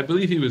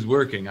was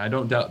working. I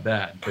don't doubt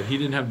that, but he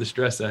didn't have the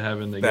stress of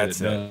having to get it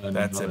done.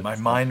 That's it. My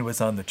mind was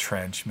on the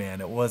trench,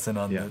 man. It wasn't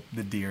on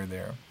the deer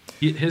there.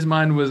 His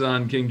mind was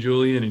on King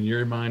Julian, and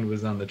your mind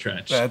was on the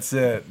trench. That's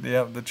it.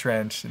 Yep, the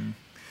trench. And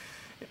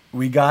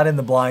we got in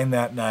the blind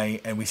that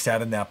night, and we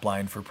sat in that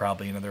blind for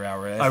probably another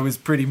hour. I was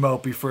pretty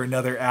mopey for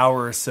another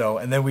hour or so,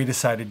 and then we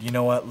decided, you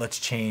know what, let's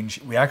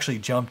change. We actually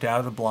jumped out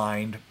of the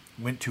blind,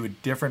 went to a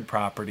different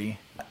property,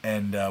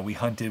 and we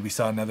hunted. We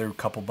saw another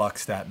couple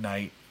bucks that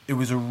night. It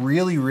was a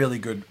really, really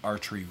good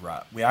archery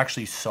rut. We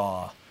actually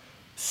saw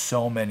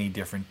so many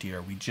different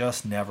deer. We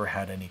just never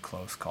had any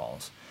close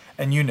calls.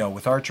 And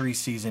with archery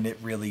season, it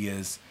really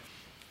is,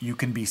 you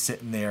can be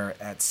sitting there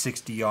at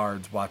 60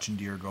 yards watching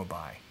deer go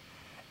by.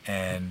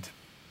 And,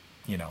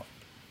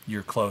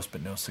 you're close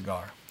but no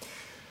cigar.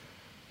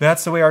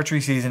 That's the way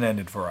archery season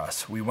ended for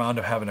us. We wound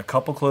up having a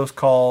couple close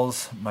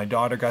calls. My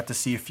daughter got to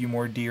see a few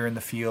more deer in the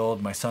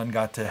field. My son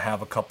got to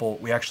have a couple.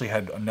 We actually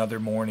had another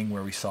morning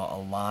where we saw a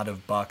lot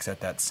of bucks at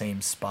that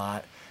same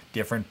spot.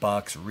 Different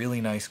bucks, really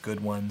nice,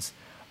 good ones.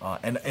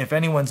 And if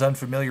anyone's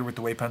unfamiliar with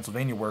the way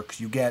Pennsylvania works,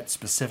 you get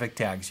specific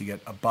tags. You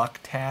get a buck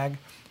tag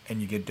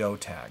and you get doe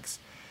tags.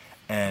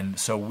 And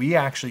so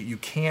you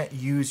can't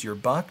use your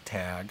buck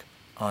tag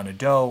on a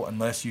doe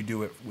unless you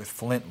do it with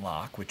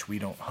flintlock, which we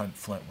don't hunt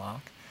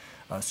flintlock.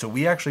 So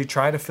we actually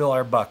try to fill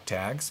our buck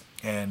tags,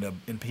 and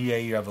in PA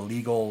you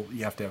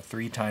have to have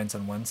 3 tines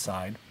on one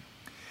side,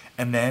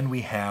 and then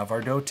we have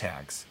our doe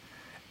tags.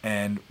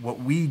 And what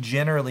we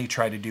generally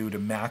try to do to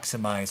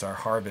maximize our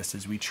harvest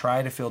is we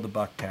try to fill the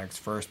buck tags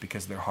first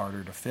because they're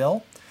harder to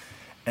fill,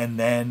 and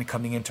then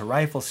coming into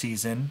rifle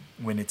season,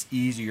 when it's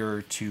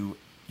easier to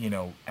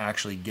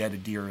actually get a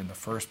deer in the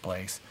first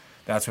place,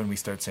 that's when we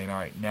start saying, all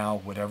right, now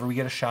whatever we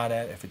get a shot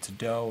at, if it's a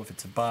doe, if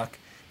it's a buck,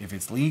 if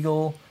it's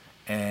legal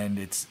and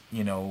it's,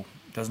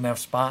 doesn't have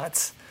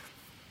spots,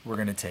 we're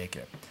going to take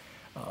it.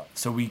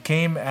 So we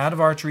came out of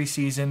archery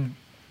season,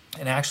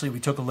 and actually we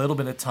took a little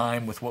bit of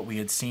time with what we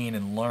had seen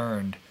and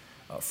learned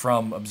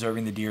from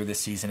observing the deer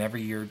this season.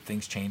 Every year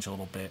things change a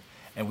little bit.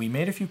 And we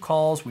made a few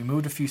calls, we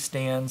moved a few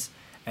stands,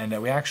 and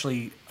we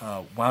actually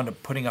wound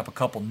up putting up a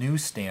couple new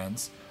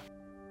stands.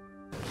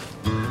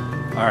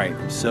 All right,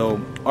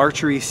 so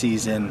archery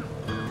season,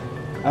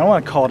 I don't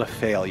want to call it a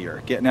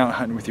failure. Getting out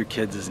hunting with your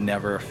kids is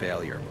never a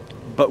failure,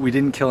 but we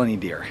didn't kill any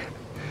deer.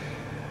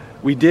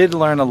 We did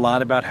learn a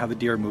lot about how the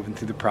deer are moving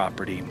through the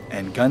property,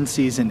 and gun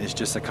season is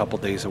just a couple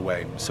days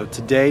away. So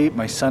today,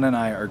 my son and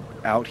I are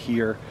out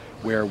here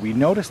where we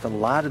noticed a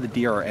lot of the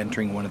deer are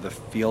entering one of the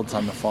fields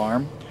on the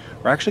farm.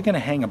 We're actually going to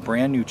hang a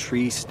brand new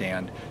tree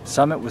stand.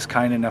 Summit was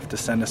kind enough to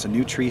send us a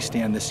new tree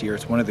stand this year.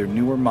 It's one of their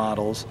newer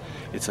models.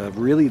 It's a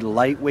really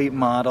lightweight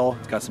model.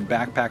 It's got some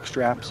backpack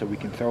straps so we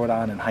can throw it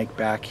on and hike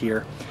back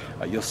here.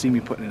 You'll see me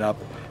putting it up.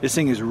 This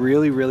thing is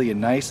really, really a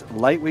nice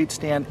lightweight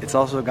stand. It's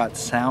also got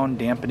sound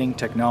dampening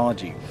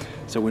technology.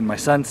 So when my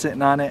son's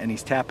sitting on it and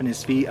he's tapping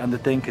his feet on the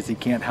thing because he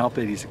can't help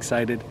it, he's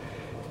excited,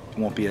 it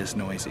won't be as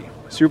noisy.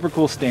 Super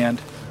cool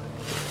stand.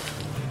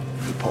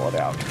 Let me pull it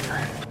out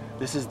here.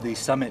 This is the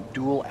Summit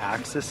dual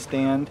axis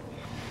stand.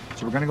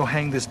 So we're gonna go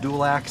hang this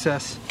dual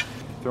axis,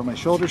 throw my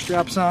shoulder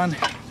straps on,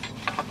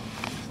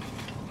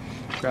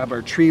 grab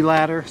our tree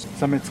ladder.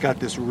 Summit's got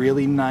this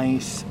really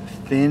nice,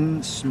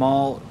 thin,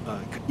 small,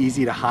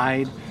 easy to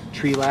hide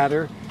tree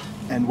ladder.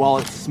 And while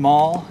it's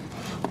small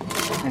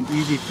and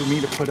easy for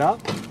me to put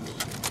up,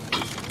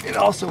 it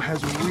also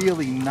has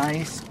really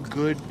nice,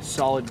 good,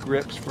 solid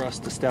grips for us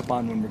to step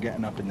on when we're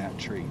getting up in that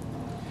tree.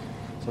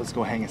 So let's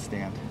go hang a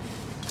stand.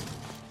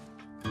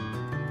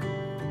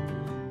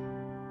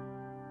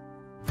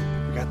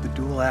 The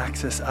dual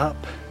axis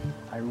up.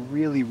 I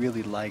really,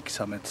 really like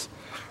Summit's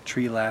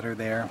tree ladder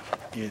there.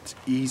 It's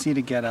easy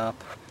to get up.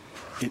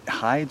 It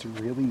hides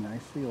really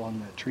nicely along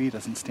that tree. It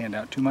doesn't stand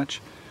out too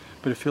much,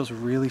 but it feels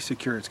really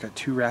secure. It's got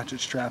 2 ratchet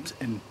straps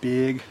and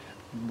big,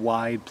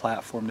 wide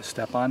platform to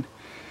step on.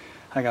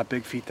 I got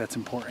big feet, that's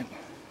important.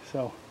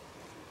 So,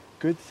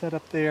 good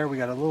setup there. We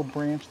got a little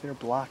branch there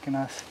blocking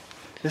us.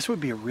 This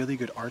would be a really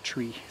good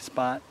archery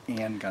spot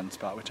and gun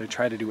spot, which I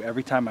try to do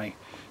every time I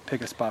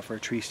pick a spot for a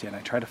tree stand.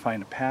 I try to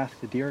find a path.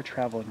 The deer are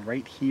traveling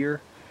right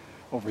here,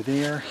 over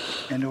there,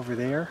 and over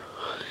there.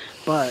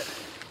 But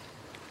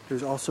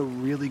there's also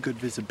really good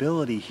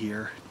visibility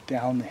here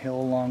down the hill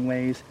a long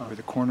ways, where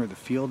the corner of the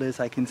field is,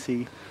 I can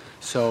see.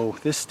 So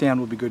this stand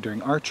will be good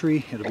during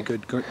archery. It'll be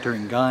good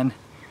during gun.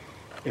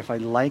 If I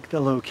like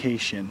the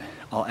location,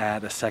 I'll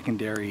add a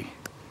secondary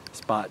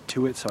spot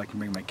to it so I can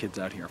bring my kids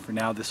out here. For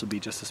now, this will be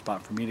just a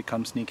spot for me to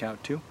come sneak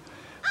out to.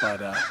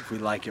 But if we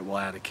like it, we'll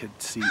add a kid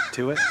seat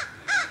to it.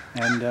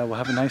 And we'll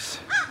have a nice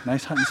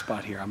hunting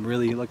spot here. I'm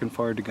really looking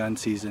forward to gun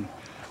season.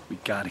 We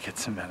gotta get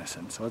some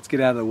venison. So let's get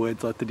out of the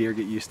woods, let the deer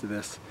get used to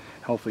this.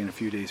 Hopefully in a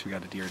few days we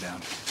got a deer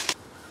down.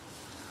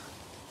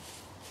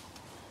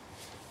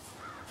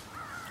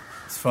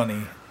 It's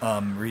funny,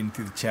 reading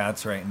through the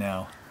chats right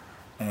now,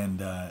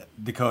 and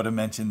Dakota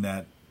mentioned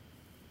that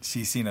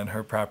she's seen on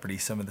her property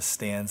some of the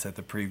stands that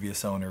the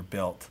previous owner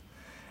built.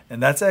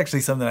 And that's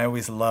actually something I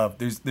always love.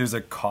 There's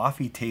a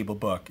coffee table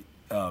book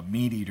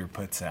Meat Eater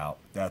puts out.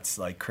 That's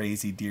like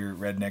crazy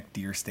redneck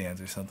deer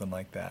stands or something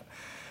like that.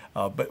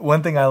 But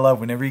one thing I love,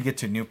 whenever you get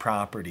to a new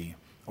property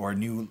or a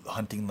new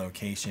hunting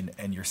location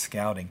and you're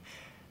scouting,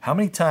 how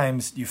many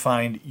times you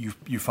find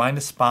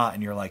a spot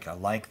and you're like, I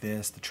like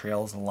this, the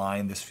trail's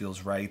aligned, this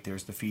feels right,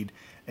 there's the feed,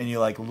 and you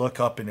like look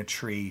up in a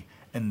tree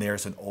and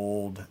there's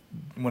one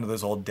of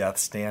those old death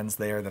stands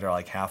there that are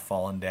like half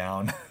fallen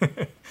down.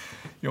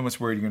 You're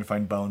almost worried you're going to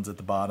find bones at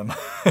the bottom.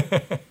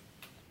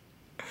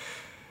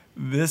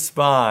 This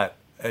spot,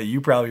 you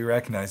probably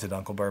recognize it,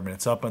 Uncle Bourbon.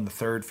 It's up on the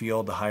third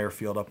field, the higher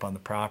field up on the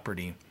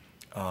property.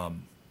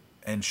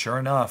 And sure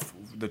enough,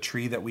 the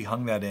tree that we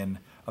hung that in,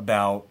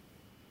 about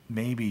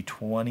maybe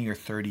 20 or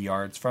 30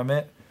 yards from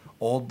it,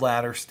 old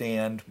ladder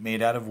stand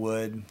made out of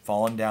wood,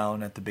 fallen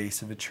down at the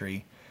base of a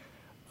tree.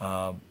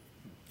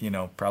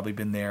 Probably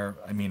been there.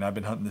 I mean, I've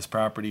been hunting this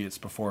property. It's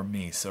before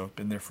me, so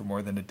been there for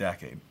more than a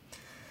decade.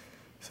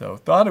 So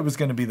thought it was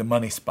going to be the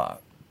money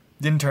spot.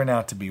 Didn't turn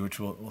out to be, which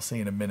we'll see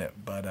in a minute.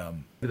 But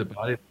the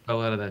body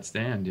fell out of that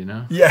stand,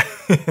 Yeah,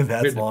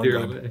 that's long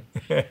gone.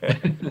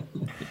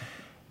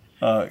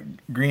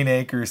 Green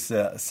Acres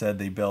said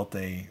they built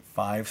a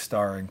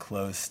 5-star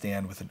enclosed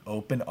stand with an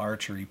open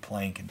archery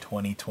plank in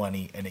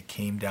 2020, and it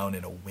came down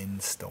in a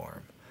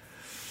windstorm.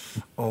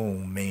 Oh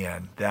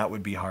man, that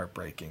would be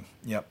heartbreaking.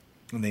 Yep.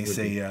 And they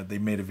say they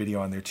made a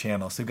video on their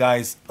channel. So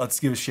guys, let's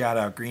give a shout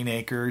out. Green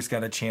Acres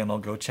got a channel.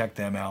 Go check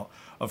them out.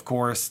 Of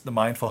course, the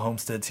Mindful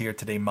Homestead's here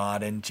today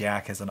modding.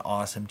 Jack has an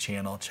awesome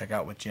channel. Check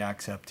out what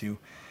Jack's up to.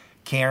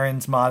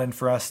 Karen's modding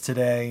for us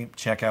today.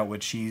 Check out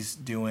what she's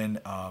doing.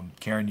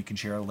 Karen, you can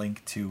share a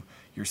link to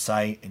your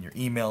site and your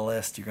email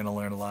list. You're going to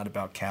learn a lot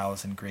about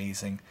cows and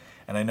grazing.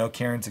 And I know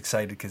Karen's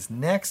excited because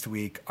next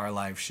week our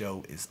live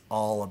show is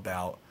all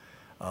about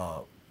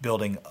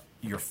building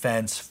your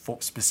fence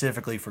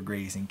specifically for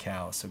grazing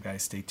cows. So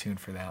guys, stay tuned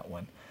for that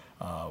one.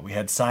 We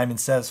had Simon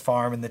Says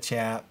Farm in the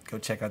chat. Go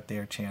check out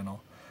their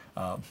channel.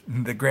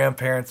 The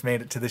grandparents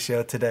made it to the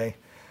show today.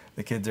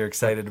 The kids are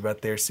excited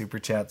about their super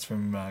chats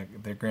from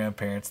their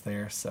grandparents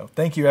there. So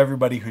thank you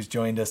everybody who's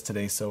joined us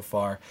today so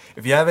far.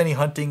 If you have any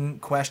hunting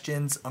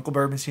questions, Uncle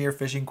Bourbon's here.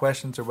 Fishing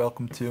questions are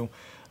welcome too.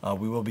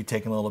 We will be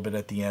taking a little bit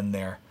at the end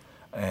there.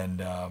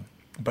 And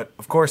but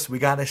of course we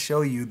got to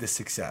show you the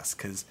success,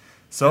 because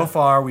so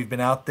far we've been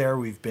out there.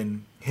 We've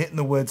been hitting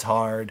the woods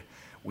hard.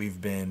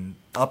 We've been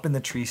up in the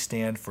tree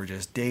stand for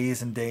just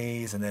days and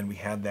days. And then we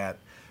had that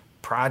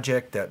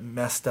project that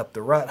messed up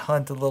the rut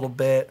hunt a little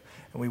bit.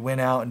 And we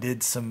went out and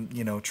did some,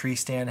 tree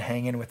stand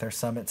hanging with our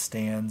Summit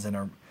stands,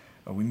 and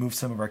we moved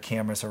some of our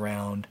cameras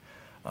around.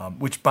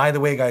 Which, by the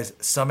way, guys,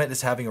 Summit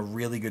is having a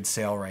really good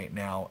sale right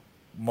now,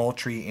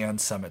 Moultrie and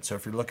Summit. So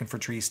if you're looking for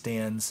tree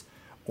stands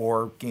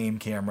or game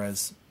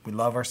cameras, we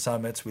love our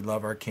Summits, we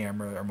love our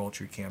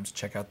Moultrie cams.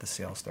 Check out the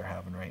sales they're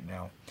having right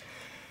now.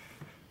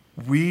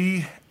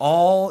 We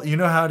all, you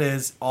know how it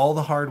is, all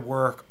the hard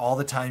work, all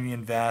the time you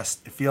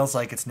invest, it feels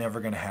like it's never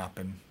going to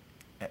happen,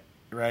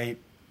 right?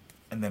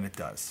 And then it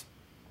does.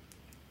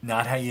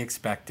 Not how you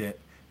expect it,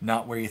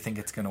 not where you think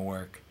it's going to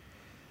work.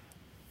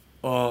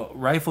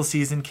 Rifle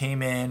season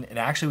came in. It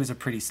actually was a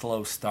pretty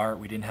slow start.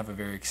 We didn't have a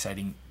very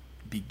exciting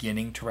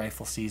beginning to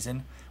rifle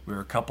season. We were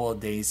a couple of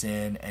days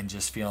in and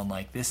just feeling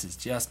like this is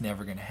just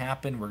never going to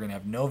happen. We're going to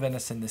have no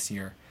venison this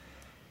year.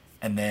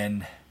 And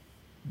then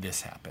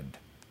this happened.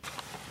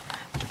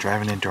 We're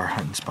driving into our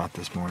hunting spot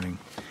this morning,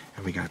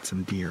 and we got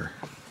some deer,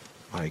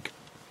 like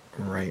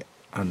right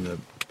on the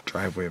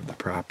driveway of the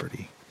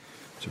property.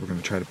 So we're going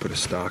to try to put a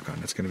stalk on.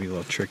 It's going to be a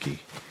little tricky.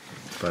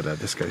 But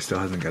this guy still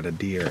hasn't got a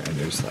deer, and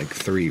there's like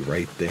 3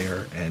 right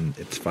there, and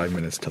it's 5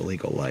 minutes to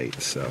legal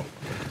light. So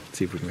let's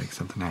see if we can make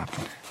something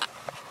happen.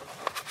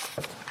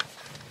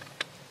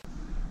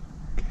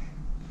 Okay.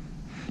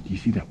 Do you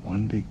see that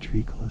one big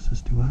tree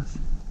closest to us?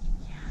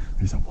 Yeah.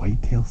 There's a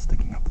whitetail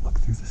sticking up. Look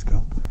through the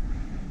scope.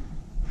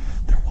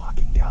 They're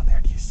walking down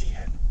there. Do you see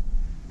it?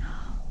 No.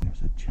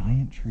 There's a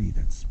giant tree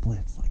that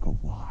splits like a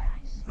Y.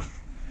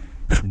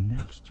 The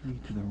next tree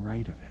to the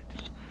right of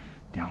it,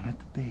 down at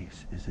the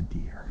base, is a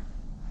deer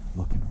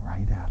looking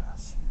right at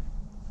us.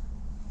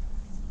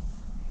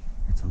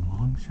 It's a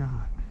long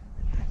shot.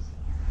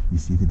 You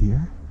see the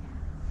deer?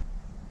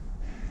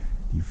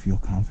 Do you feel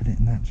confident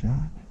in that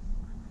shot?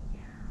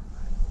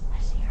 I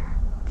see her.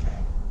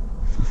 Okay.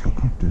 If you feel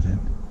confident,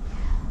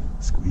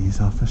 squeeze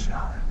off the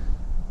shot.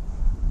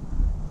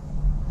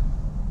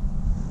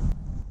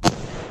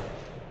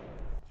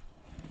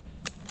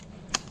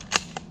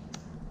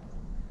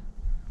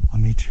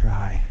 Let me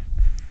try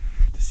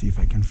to see if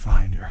I can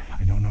find her.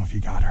 I don't know if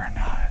you got her or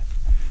not.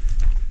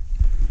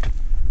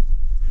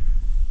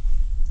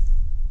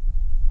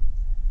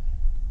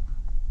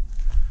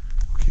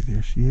 Okay,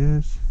 there she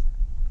is.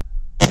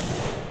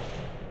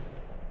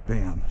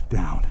 Bam,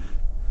 down.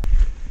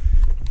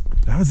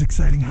 That was an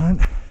exciting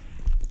hunt.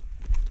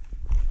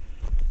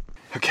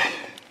 Okay.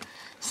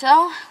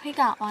 So, we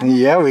got one.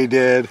 Yeah, we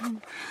did.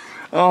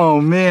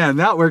 Oh man,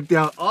 that worked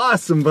out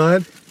awesome,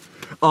 bud.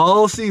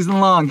 All season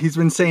long, he's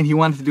been saying he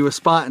wanted to do a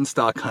spot and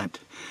stock hunt.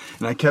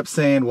 And I kept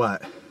saying,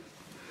 what?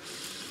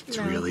 It's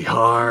really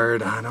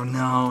hard. I don't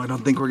know. I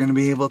don't think we're going to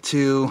be able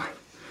to.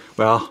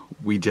 Well,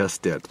 we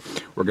just did.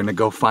 We're going to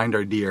go find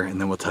our deer, and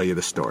then we'll tell you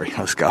the story.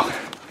 Let's go.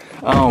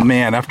 Oh,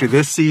 man. After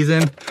this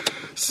season,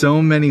 so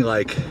many,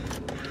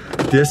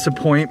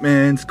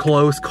 disappointments,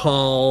 close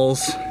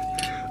calls.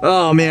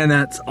 Oh, man,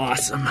 that's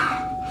awesome.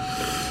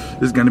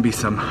 There's going to be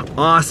some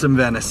awesome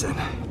venison.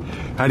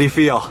 How do you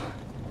feel?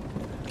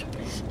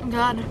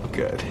 Good.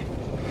 Good.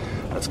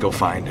 Let's go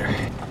find her.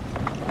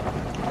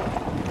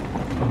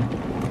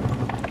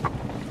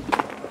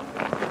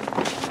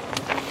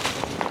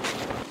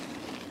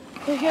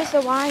 So here's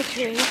the Y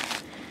tree.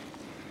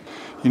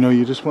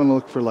 You just want to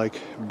look for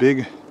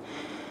big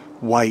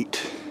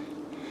white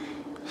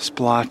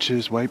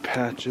splotches, white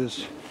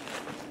patches.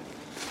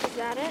 Is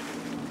that it?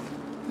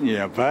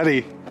 Yeah,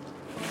 buddy.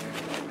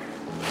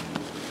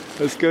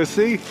 Let's go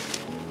see.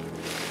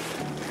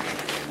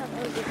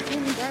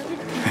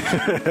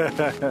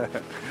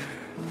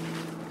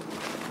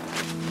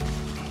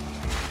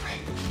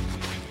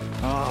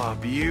 Oh,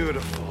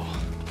 beautiful.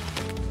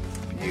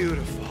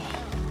 Beautiful.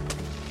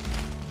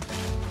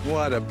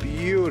 What a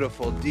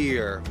beautiful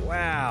deer.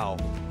 Wow.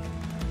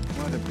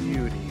 What a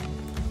beauty.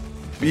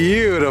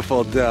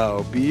 Beautiful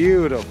doe.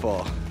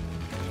 Beautiful.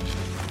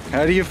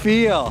 How do you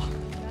feel?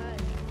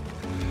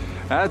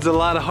 That's a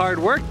lot of hard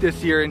work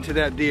this year into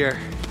that deer.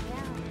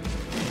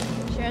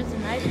 Yeah. Sure is a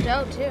nice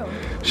doe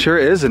too. Sure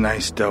is a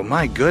nice doe.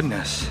 My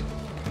goodness.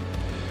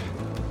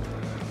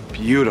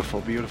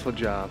 Beautiful, beautiful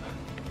job.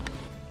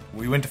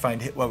 We went to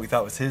find what we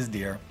thought was his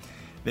deer.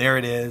 There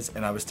it is,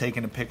 and I was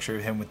taking a picture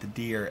of him with the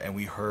deer, and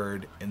we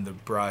heard in the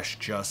brush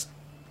just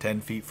 10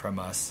 feet from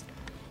us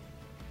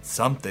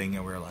something,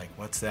 and we were like,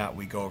 what's that?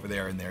 We go over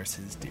there, and there's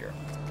his deer.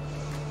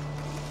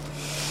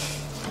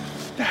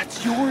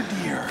 That's your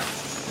deer.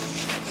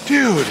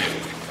 Dude,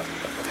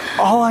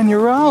 all on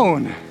your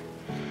own.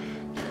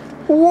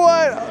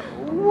 What?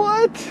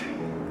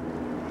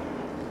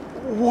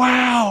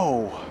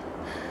 Wow.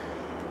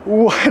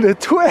 What a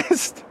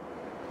twist.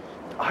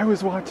 I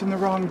was watching the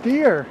wrong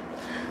deer.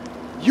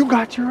 You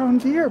got your own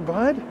deer,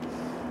 bud.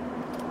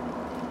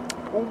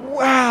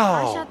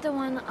 Wow. I shot the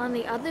one on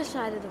the other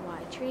side of the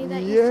wide tree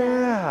that you said.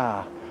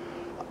 Yeah.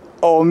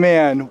 Oh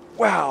man,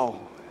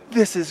 wow.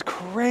 This is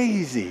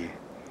crazy.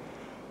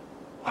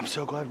 I'm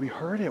so glad we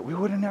heard it. We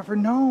would have never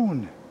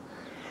known.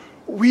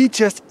 We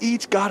just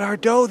each got our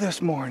doe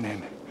this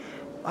morning.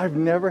 I've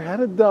never had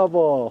a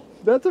double.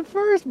 That's a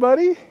first,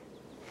 buddy.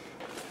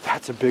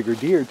 That's a bigger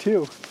deer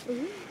too.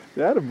 Mm-hmm.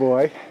 That a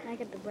boy. I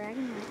get the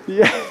bragging rights.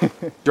 Yeah.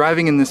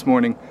 Driving in this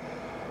morning,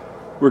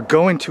 we're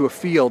going to a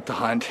field to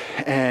hunt,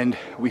 and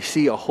we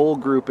see a whole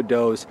group of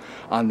does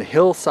on the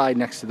hillside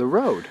next to the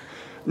road.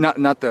 Not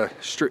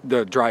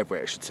the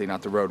driveway, I should say,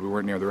 not the road. We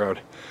weren't near the road.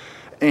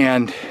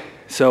 And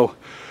so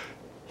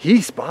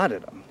he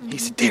spotted them. He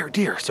said,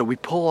 deer. So we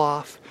pull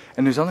off,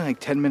 and there's only like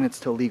 10 minutes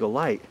till legal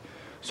light.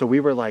 So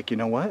we were like, you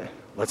know what?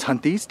 Let's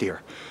hunt these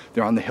deer.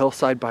 They're on the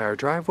hillside by our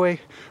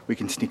driveway. We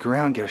can sneak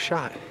around, get a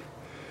shot.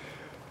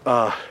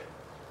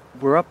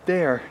 We're up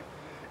there,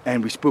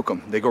 and we spook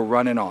them. They go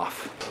running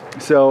off.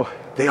 So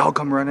they all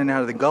come running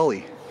out of the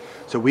gully.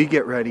 So we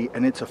get ready,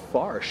 and it's a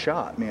far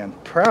shot, man.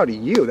 Proud of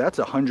you. That's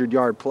a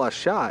 100-yard plus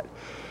shot.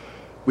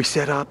 We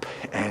set up,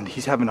 and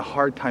he's having a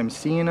hard time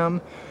seeing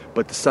them,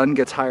 but the sun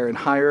gets higher and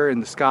higher in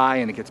the sky,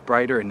 and it gets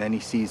brighter, and then he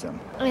sees them.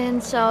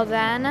 And so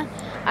then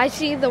I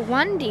see the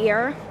one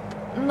deer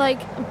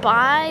like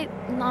by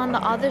on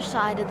the other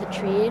side of the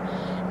tree,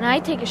 and I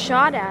take a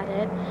shot at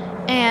it,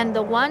 and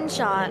the one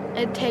shot,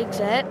 it takes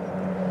it.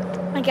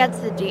 It gets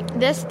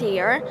this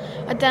deer,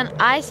 but then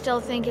I still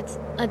think it's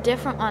a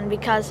different one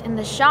because in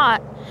the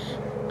shot,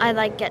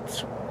 I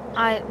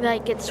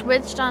get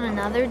switched on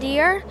another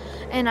deer,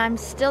 and I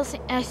still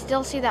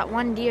see that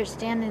one deer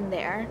standing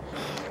there.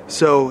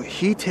 So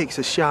he takes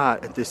a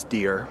shot at this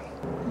deer,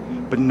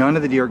 but none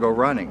of the deer go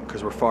running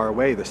because we're far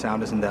away. The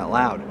sound isn't that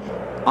loud.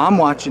 I'm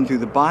watching through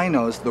the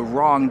binos the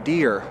wrong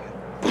deer.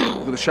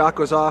 The shot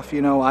goes off,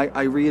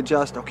 I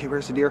readjust. Okay,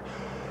 where's the deer?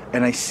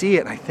 And I see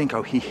it, and I think,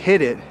 oh, he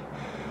hit it,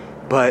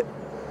 but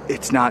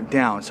it's not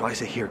down. So I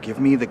say, here, give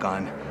me the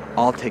gun.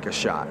 I'll take a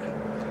shot.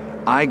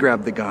 I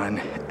grab the gun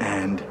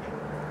and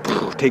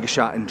take a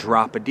shot and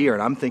drop a deer.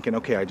 And I'm thinking,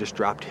 okay, I just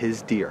dropped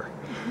his deer.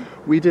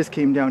 We just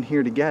came down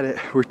here to get it.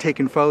 We're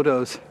taking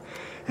photos,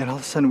 and all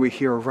of a sudden we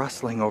hear a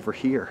rustling over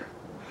here.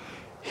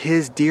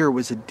 His deer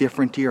was a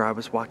different deer. I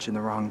was watching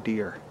the wrong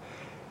deer.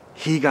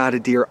 He got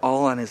a deer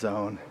all on his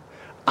own.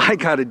 I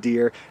got a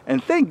deer,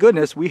 and thank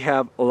goodness we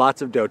have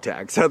lots of doe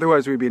tags.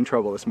 Otherwise we'd be in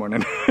trouble this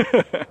morning.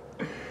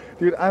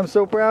 Dude, I'm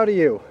so proud of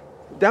you.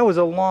 That was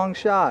a long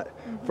shot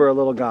for a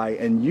little guy,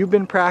 and you've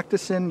been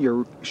practicing,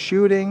 you're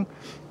shooting,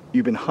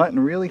 you've been hunting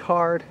really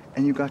hard,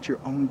 and you got your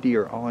own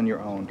deer all on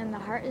your own. And the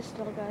heart is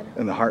still good.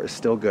 And the heart is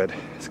still good.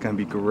 It's gonna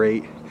be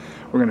great.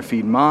 We're gonna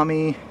feed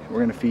mommy,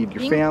 we're gonna feed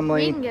your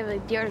family. You can give a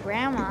deer to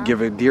grandma.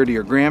 Give a deer to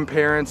your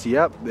grandparents.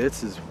 Yep,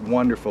 this is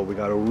wonderful. We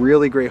got a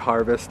really great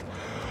harvest.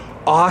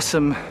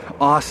 Awesome,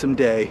 awesome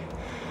day.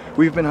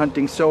 We've been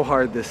hunting so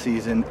hard this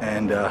season,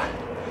 and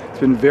it's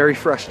been very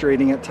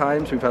frustrating at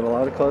times. We've had a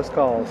lot of close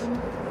calls.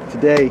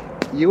 Today,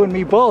 you and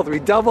me both, we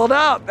doubled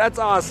up. That's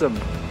awesome.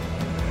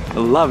 I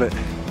love it.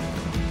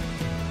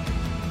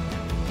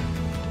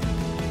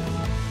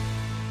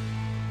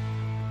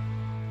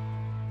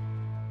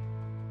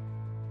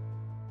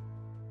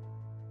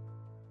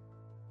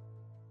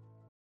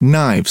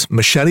 Knives,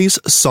 machetes,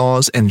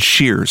 saws, and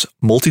shears,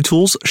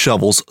 multi-tools,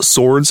 shovels,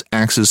 swords,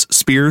 axes,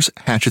 spears,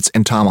 hatchets,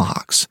 and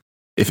tomahawks.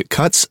 If it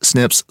cuts,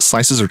 snips,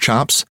 slices, or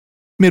chops,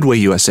 Midway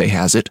USA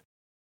has it.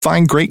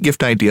 Find great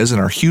gift ideas in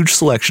our huge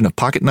selection of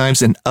pocket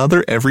knives and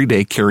other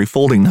everyday carry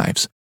folding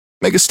knives.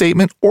 Make a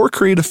statement or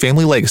create a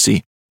family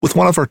legacy with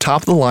one of our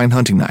top-of-the-line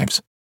hunting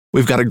knives.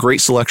 We've got a great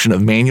selection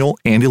of manual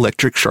and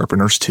electric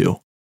sharpeners, too.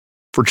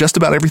 For just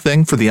about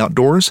everything for the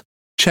outdoors,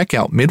 check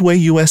out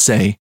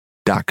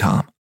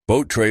MidwayUSA.com.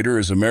 Boat Trader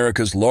is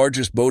America's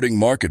largest boating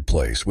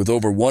marketplace with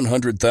over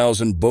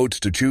 100,000 boats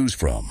to choose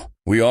from.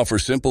 We offer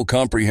simple,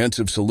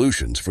 comprehensive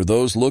solutions for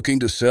those looking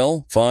to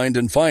sell, find,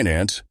 and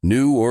finance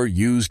new or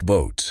used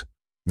boats.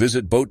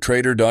 Visit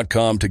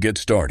BoatTrader.com to get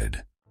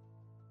started.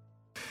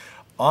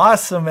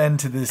 awesome end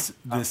to this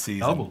season.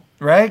 Double.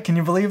 Right? Can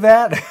you believe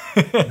that?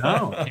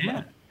 No, I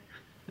can't.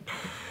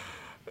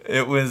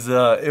 It was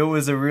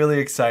a really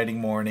exciting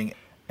morning,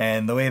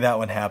 and the way that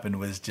one happened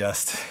was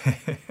just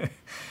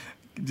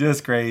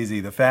just crazy.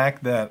 The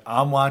fact that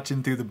I'm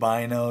watching through the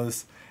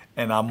binos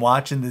and I'm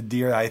watching the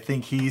deer I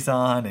think he's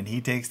on, and he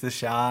takes the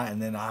shot,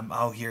 and then I'm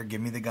out here, give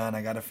me the gun,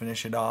 I got to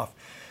finish it off.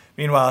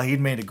 Meanwhile,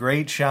 he'd made a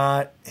great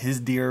shot. His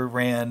deer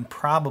ran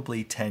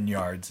probably 10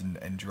 yards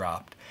and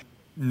dropped.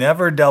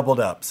 Never doubled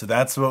up. So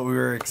that's what we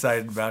were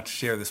excited about to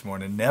share this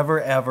morning.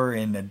 Never, ever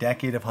in a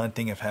decade of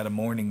hunting have had a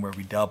morning where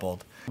we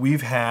doubled.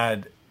 We've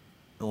had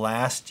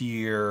last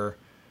year,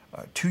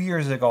 2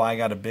 years ago, I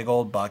got a big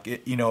old buck.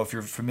 If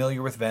you're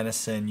familiar with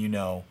venison,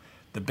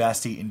 the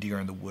best eating deer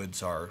in the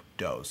woods are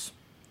does.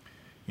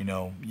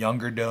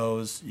 Younger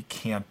does, you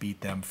can't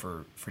beat them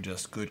for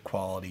just good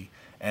quality.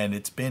 And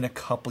it's been a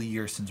couple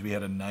years since we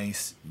had a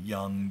nice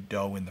young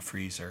doe in the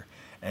freezer.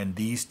 And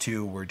these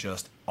two were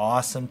just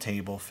awesome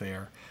table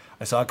fare.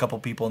 I saw a couple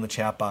people in the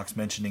chat box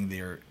mentioning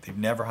they've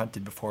never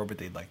hunted before, but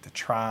they'd like to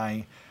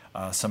try.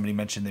 Somebody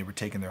mentioned they were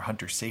taking their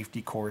hunter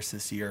safety course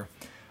this year.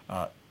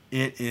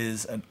 It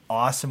is an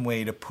awesome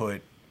way to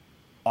put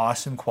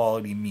awesome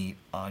quality meat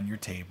on your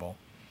table.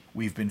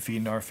 We've been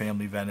feeding our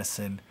family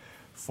venison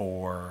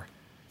for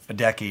a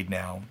decade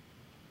now.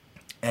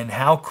 And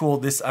how cool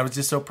this, I was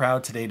just so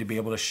proud today to be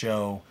able to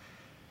show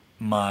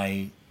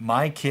my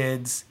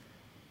kids,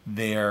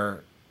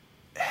 they're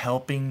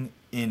helping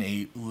in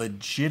a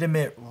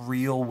legitimate,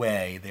 real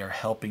way. They're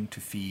helping to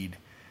feed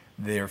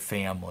their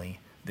family,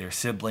 their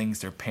siblings,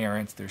 their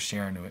parents. They're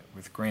sharing it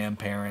with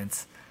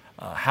grandparents.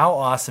 How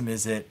awesome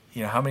is it?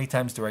 How many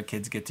times do our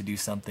kids get to do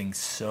something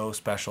so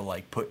special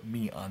like put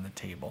meat on the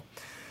table?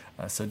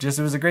 It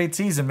was a great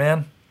season,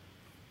 man.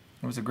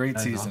 It was a great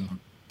season. Awesome.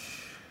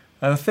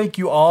 Thank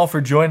you all for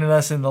joining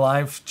us in the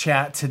live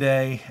chat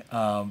today.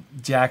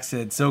 Jack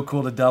said, so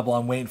cool to double.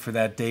 I'm waiting for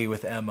that day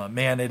with Emma.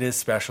 Man, it is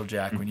special,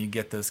 Jack, when you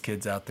get those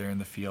kids out there in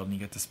the field and you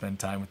get to spend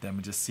time with them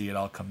and just see it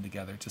all come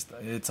together.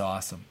 It's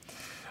awesome.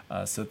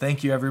 So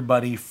thank you,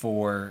 everybody,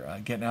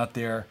 for getting out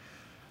there,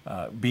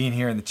 being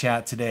here in the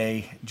chat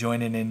today,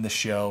 joining in the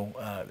show.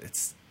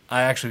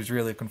 I actually was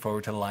really looking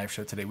forward to the live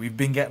show today. We've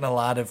been getting a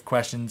lot of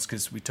questions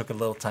because we took a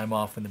little time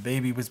off when the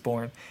baby was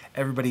born.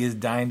 Everybody is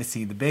dying to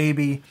see the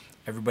baby.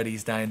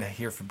 Everybody's dying to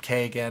hear from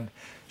Kay again.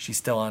 She's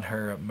still on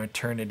her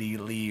maternity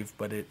leave,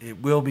 but it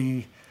will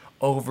be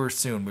over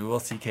soon. We will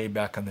see Kay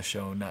back on the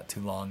show not too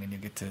long, and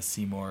you'll get to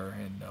see more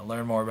and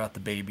learn more about the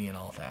baby and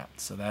all that.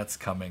 So that's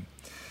coming.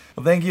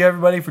 Well, thank you,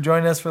 everybody, for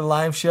joining us for the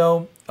live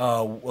show.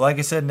 Like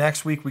I said,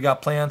 next week we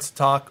got plans to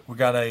talk. We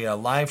got a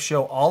live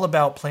show all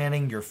about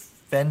planning your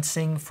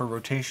fencing for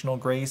rotational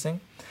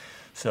grazing.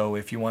 So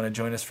if you want to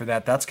join us for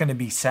that, that's going to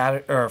be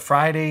Saturday or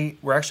Friday.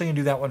 We're actually going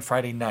to do that one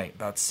Friday night,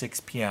 about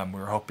 6 p.m.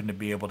 We're hoping to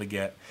be able to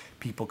get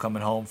people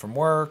coming home from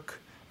work,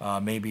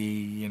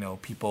 maybe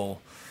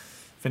people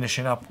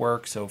finishing up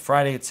work. So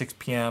Friday at 6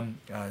 p.m.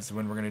 Is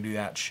when we're going to do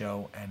that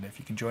show. And if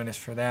you can join us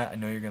for that, I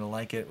know you're going to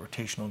like it.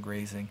 Rotational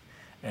grazing,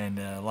 and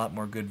a lot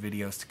more good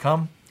videos to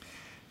come.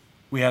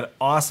 We had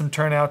awesome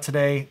turnout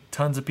today.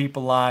 Tons of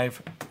people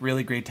live.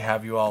 Really great to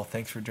have you all.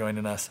 Thanks for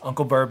joining us.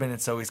 Uncle Bourbon,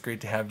 it's always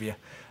great to have you.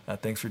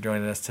 Thanks for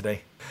joining us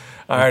today.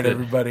 All right,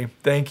 everybody.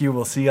 Thank you.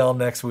 We'll see y'all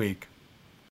next week.